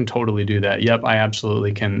yeah, I can totally do that. Yep, I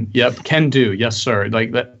absolutely can. Yep, can do. Yes, sir.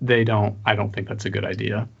 Like that, I don't think that's a good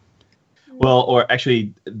idea. Well, or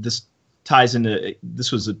actually this ties into,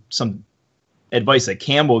 this was some advice that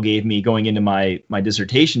Campbell gave me going into my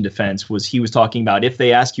dissertation defense. Was he was talking about, if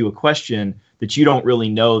they ask you a question that you don't really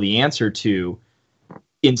know the answer to,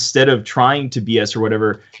 instead of trying to BS or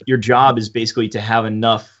whatever, your job is basically to have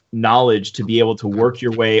enough knowledge to be able to work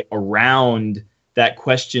your way around that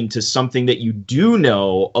question to something that you do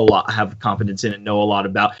know a lot, have confidence in and know a lot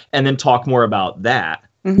about, and then talk more about that.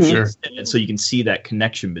 Mm-hmm. Sure. And so you can see that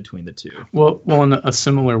connection between the two. Well, and a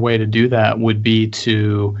similar way to do that would be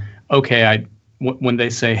to, okay, when they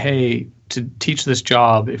say, hey, to teach this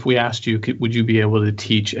job, if we asked you, would you be able to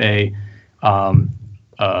teach a American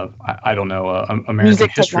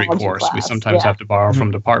Music history technology course? class. We sometimes have to borrow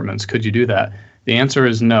from departments. Could you do that? The answer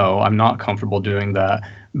is no, I'm not comfortable doing that.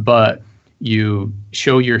 But you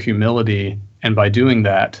show your humility, and by doing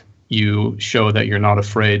that, you show that you're not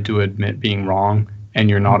afraid to admit being wrong, and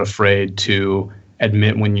you're not afraid to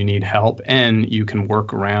admit when you need help, and you can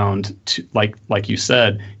work around, like you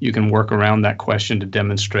said, you can work around that question to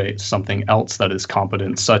demonstrate something else that is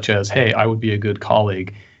competent, such as, hey, I would be a good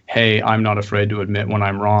colleague. Hey, I'm not afraid to admit when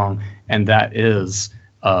I'm wrong, and that is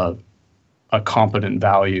a competent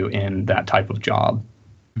value in that type of job.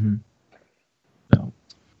 Mm-hmm. So,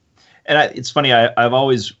 and it's funny. I've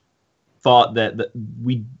always thought that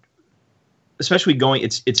we, especially going,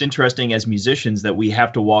 it's interesting as musicians that we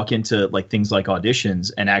have to walk into like things like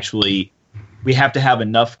auditions, and actually we have to have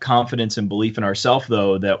enough confidence and belief in ourselves,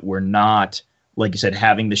 though, that we're not, like you said,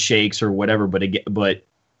 having the shakes or whatever. But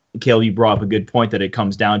Cale, you brought up a good point that it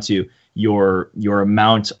comes down to your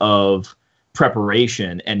amount of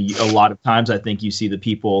preparation, and a lot of times I think you see the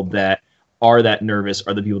people that are that nervous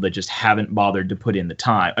are the people that just haven't bothered to put in the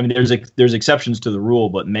time. I mean, there's exceptions to the rule,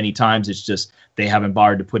 but many times it's just they haven't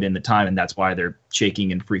bothered to put in the time, and that's why they're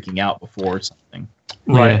shaking and freaking out before something.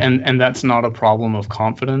 Right, and that's not a problem of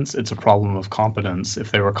confidence, it's a problem of competence.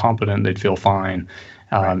 If they were competent, they'd feel fine.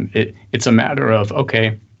 It's a matter of,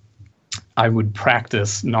 okay, I would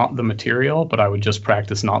practice not the material, but I would just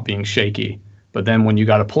practice not being shaky. But then when you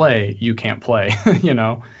got to play, you can't play,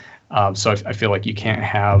 So I feel like you can't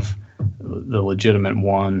have the legitimate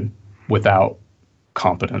one without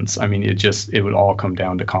competence. I mean, it would all come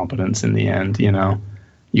down to competence in the end.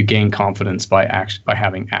 You gain confidence by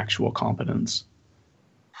having actual competence.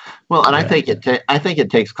 Well, and I think it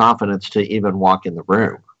takes confidence to even walk in the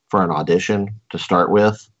room for an audition to start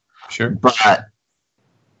with. Sure. But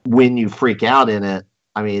when you freak out in it,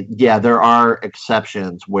 I mean, yeah, there are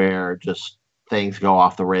exceptions where just things go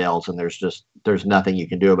off the rails and there's nothing you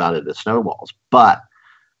can do about it. It snowballs. But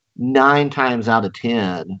 9 times out of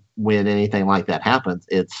 10, when anything like that happens,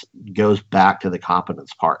 it goes back to the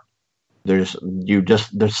competence part. There's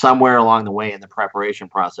somewhere along the way in the preparation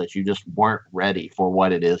process, you just weren't ready for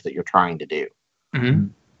what it is that you're trying to do. Mm-hmm.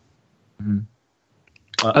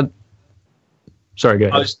 Mm-hmm. Sorry, go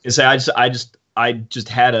ahead. I was gonna say, I just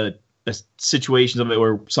had a situation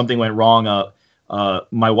where something went wrong.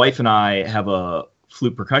 My wife and I have a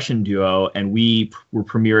flute percussion duo, and we were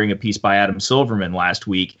premiering a piece by Adam Silverman last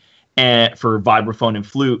week, and for vibraphone and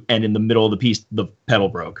flute, and in the middle of the piece, the pedal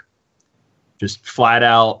broke. Just flat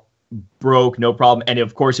out broke, no problem. And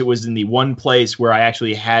of course, it was in the one place where I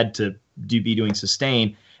actually had to be doing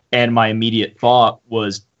sustain, and my immediate thought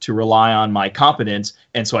was to rely on my competence,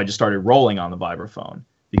 and so I just started rolling on the vibraphone,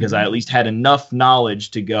 because I at least had enough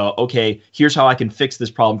knowledge to go, okay, here's how I can fix this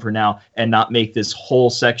problem for now and not make this whole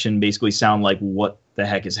section basically sound like what the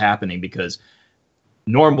heck is happening, because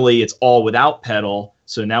normally it's all without pedal.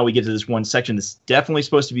 So now we get to this one section that's definitely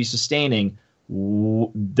supposed to be sustaining.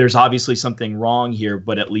 There's obviously something wrong here,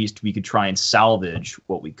 but at least we could try and salvage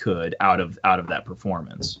what we could out of that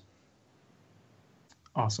performance.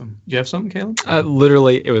 Awesome. Do you have something, Caleb?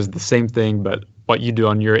 Literally, it was the same thing, but what you do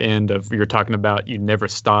on your end of you're talking about, you never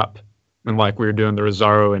stop. And like we were doing the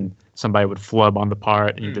Rosario and somebody would flub on the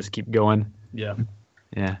part and you just keep going. Yeah.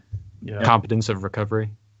 Yeah. Competence of recovery.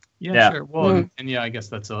 Yeah, sure. Well, and yeah, I guess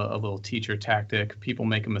that's a little teacher tactic. People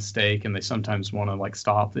make a mistake and they sometimes want to like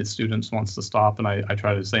stop. The students wants to stop, and I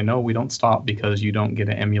try to say, no, we don't stop, because you don't get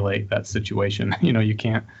to emulate that situation. You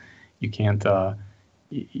can't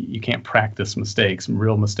practice mistakes.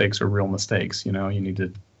 Real mistakes are real mistakes. You need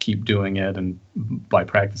to keep doing it, and by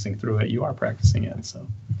practicing through it, you are practicing it. So,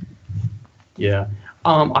 yeah.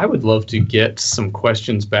 I would love to get some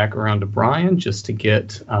questions back around to Brian, just to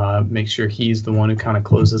get make sure he's the one who kind of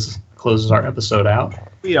closes our episode out.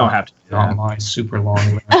 We don't have to do that. Not my super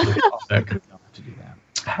long topic.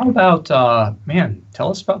 How about tell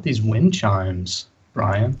us about these wind chimes,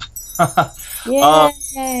 Brian.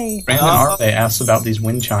 Yay! Brandon Arve asked about these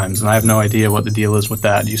wind chimes, and I have no idea what the deal is with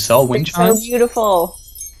that. Do you sell wind chimes? So beautiful.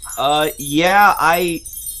 Yeah, I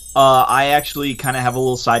actually kind of have a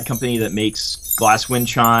little side company that makes glass wind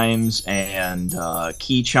chimes and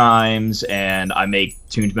key chimes, and I make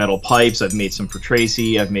tuned metal pipes. I've made some for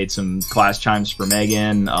Tracy. I've made some glass chimes for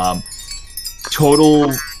Megan.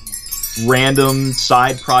 Total random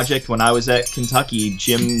side project. When I was at Kentucky,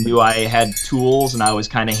 Jim knew I had tools and I was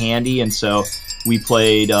kind of handy, and so we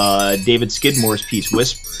played David Skidmore's piece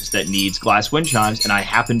Whispers that needs glass wind chimes, and I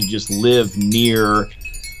happened to just live near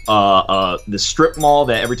the strip mall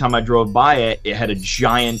that every time I drove by it had a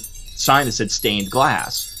giant sign that said stained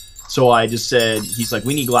glass. So I just said, he's like,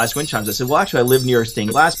 we need glass wind chimes. I said, well, actually, I live near a stained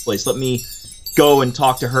glass place. Let me go and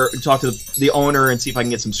talk to the owner and see if I can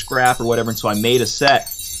get some scrap or whatever. And so I made a set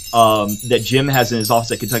that Jim has in his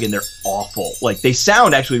office at Kentucky, and they're awful. Like, they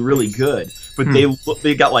sound actually really good, but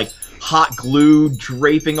they got like hot glue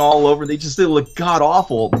draping all over. They look god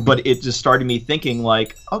awful. But it just started me thinking,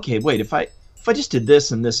 like, okay, wait, if I just did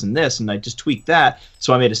this and this and this, and I just tweaked that,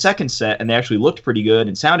 so I made a second set, and they actually looked pretty good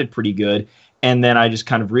and sounded pretty good. And then I just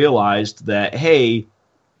kind of realized that, hey,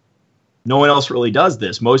 no one else really does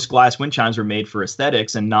this. Most glass wind chimes are made for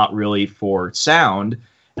aesthetics and not really for sound.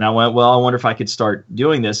 And I went, well, I wonder if I could start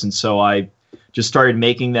doing this. And so I just started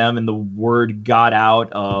making them, and the word got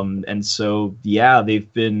out. And so, yeah,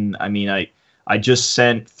 they've been, I just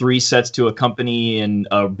sent 3 sets to a company, and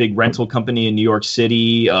a big rental company in New York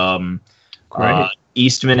City.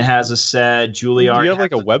 Eastman has a set. Juilliard. Do you have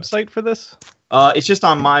like a website for this? It's just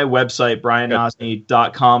on my website,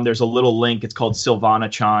 briannozny.com. There's a little link. It's called Sylvana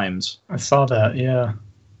Chimes. I saw that, yeah.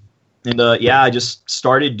 And I just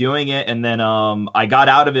started doing it, and then I got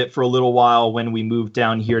out of it for a little while when we moved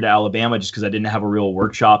down here to Alabama, just because I didn't have a real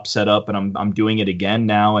workshop set up, and I'm doing it again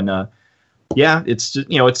now. And it's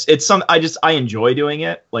just, it's some, I enjoy doing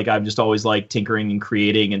it. Like, I've just always liked tinkering and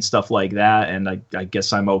creating and stuff like that, and I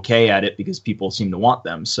guess I'm okay at it because people seem to want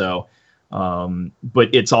them. So,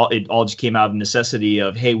 but it all just came out of necessity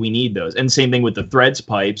of, hey, we need those. And same thing with the threads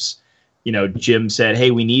pipes. Jim said,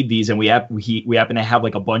 hey, we need these, and we happen to have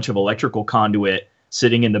like a bunch of electrical conduit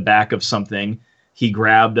sitting in the back of something. He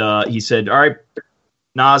grabbed, he said, all right,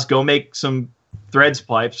 Noz, go make some threads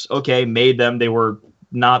pipes. Okay, made them. They were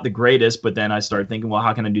not the greatest, but then I started thinking, well,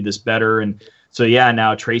 how can I do this better? And so, yeah,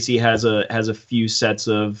 now Tracy has a few sets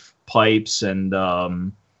of pipes, and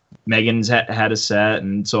Megan's had a set,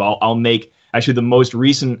 and so I'll make, actually the most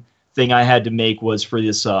recent thing I had to make was for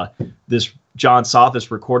this John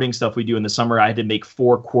Sothis recording stuff we do in the summer. I had to make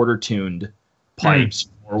 4 quarter-tuned pipes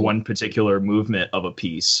for one particular movement of a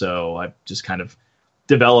piece. So I've just kind of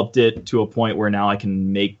developed it to a point where now I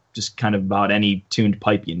can make just kind of about any tuned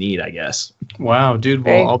pipe you need, I guess. Wow, dude.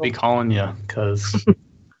 Well, I'll be calling you, because...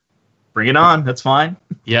 Bring it on. That's fine.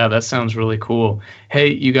 Yeah, that sounds really cool. Hey,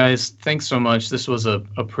 you guys, thanks so much. This was a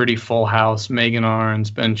pretty full house. Megan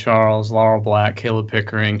Arns, Ben Charles, Laurel Black, Caleb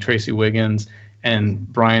Pickering, Tracy Wiggins,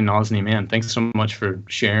 and Brian Nozny. Man, thanks so much for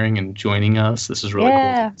sharing and joining us. This is really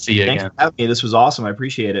cool. See you again. Thanks for having me. This was awesome. I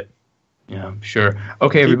appreciate it. Yeah, sure.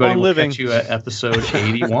 Okay, everybody, we'll catch you at episode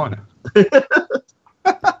 81.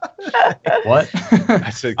 What? I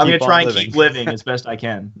said, I'm going to try and keep living as best I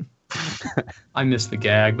can. I missed the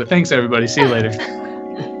gag, but thanks, everybody. See you later.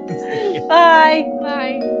 Bye.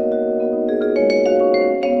 Bye.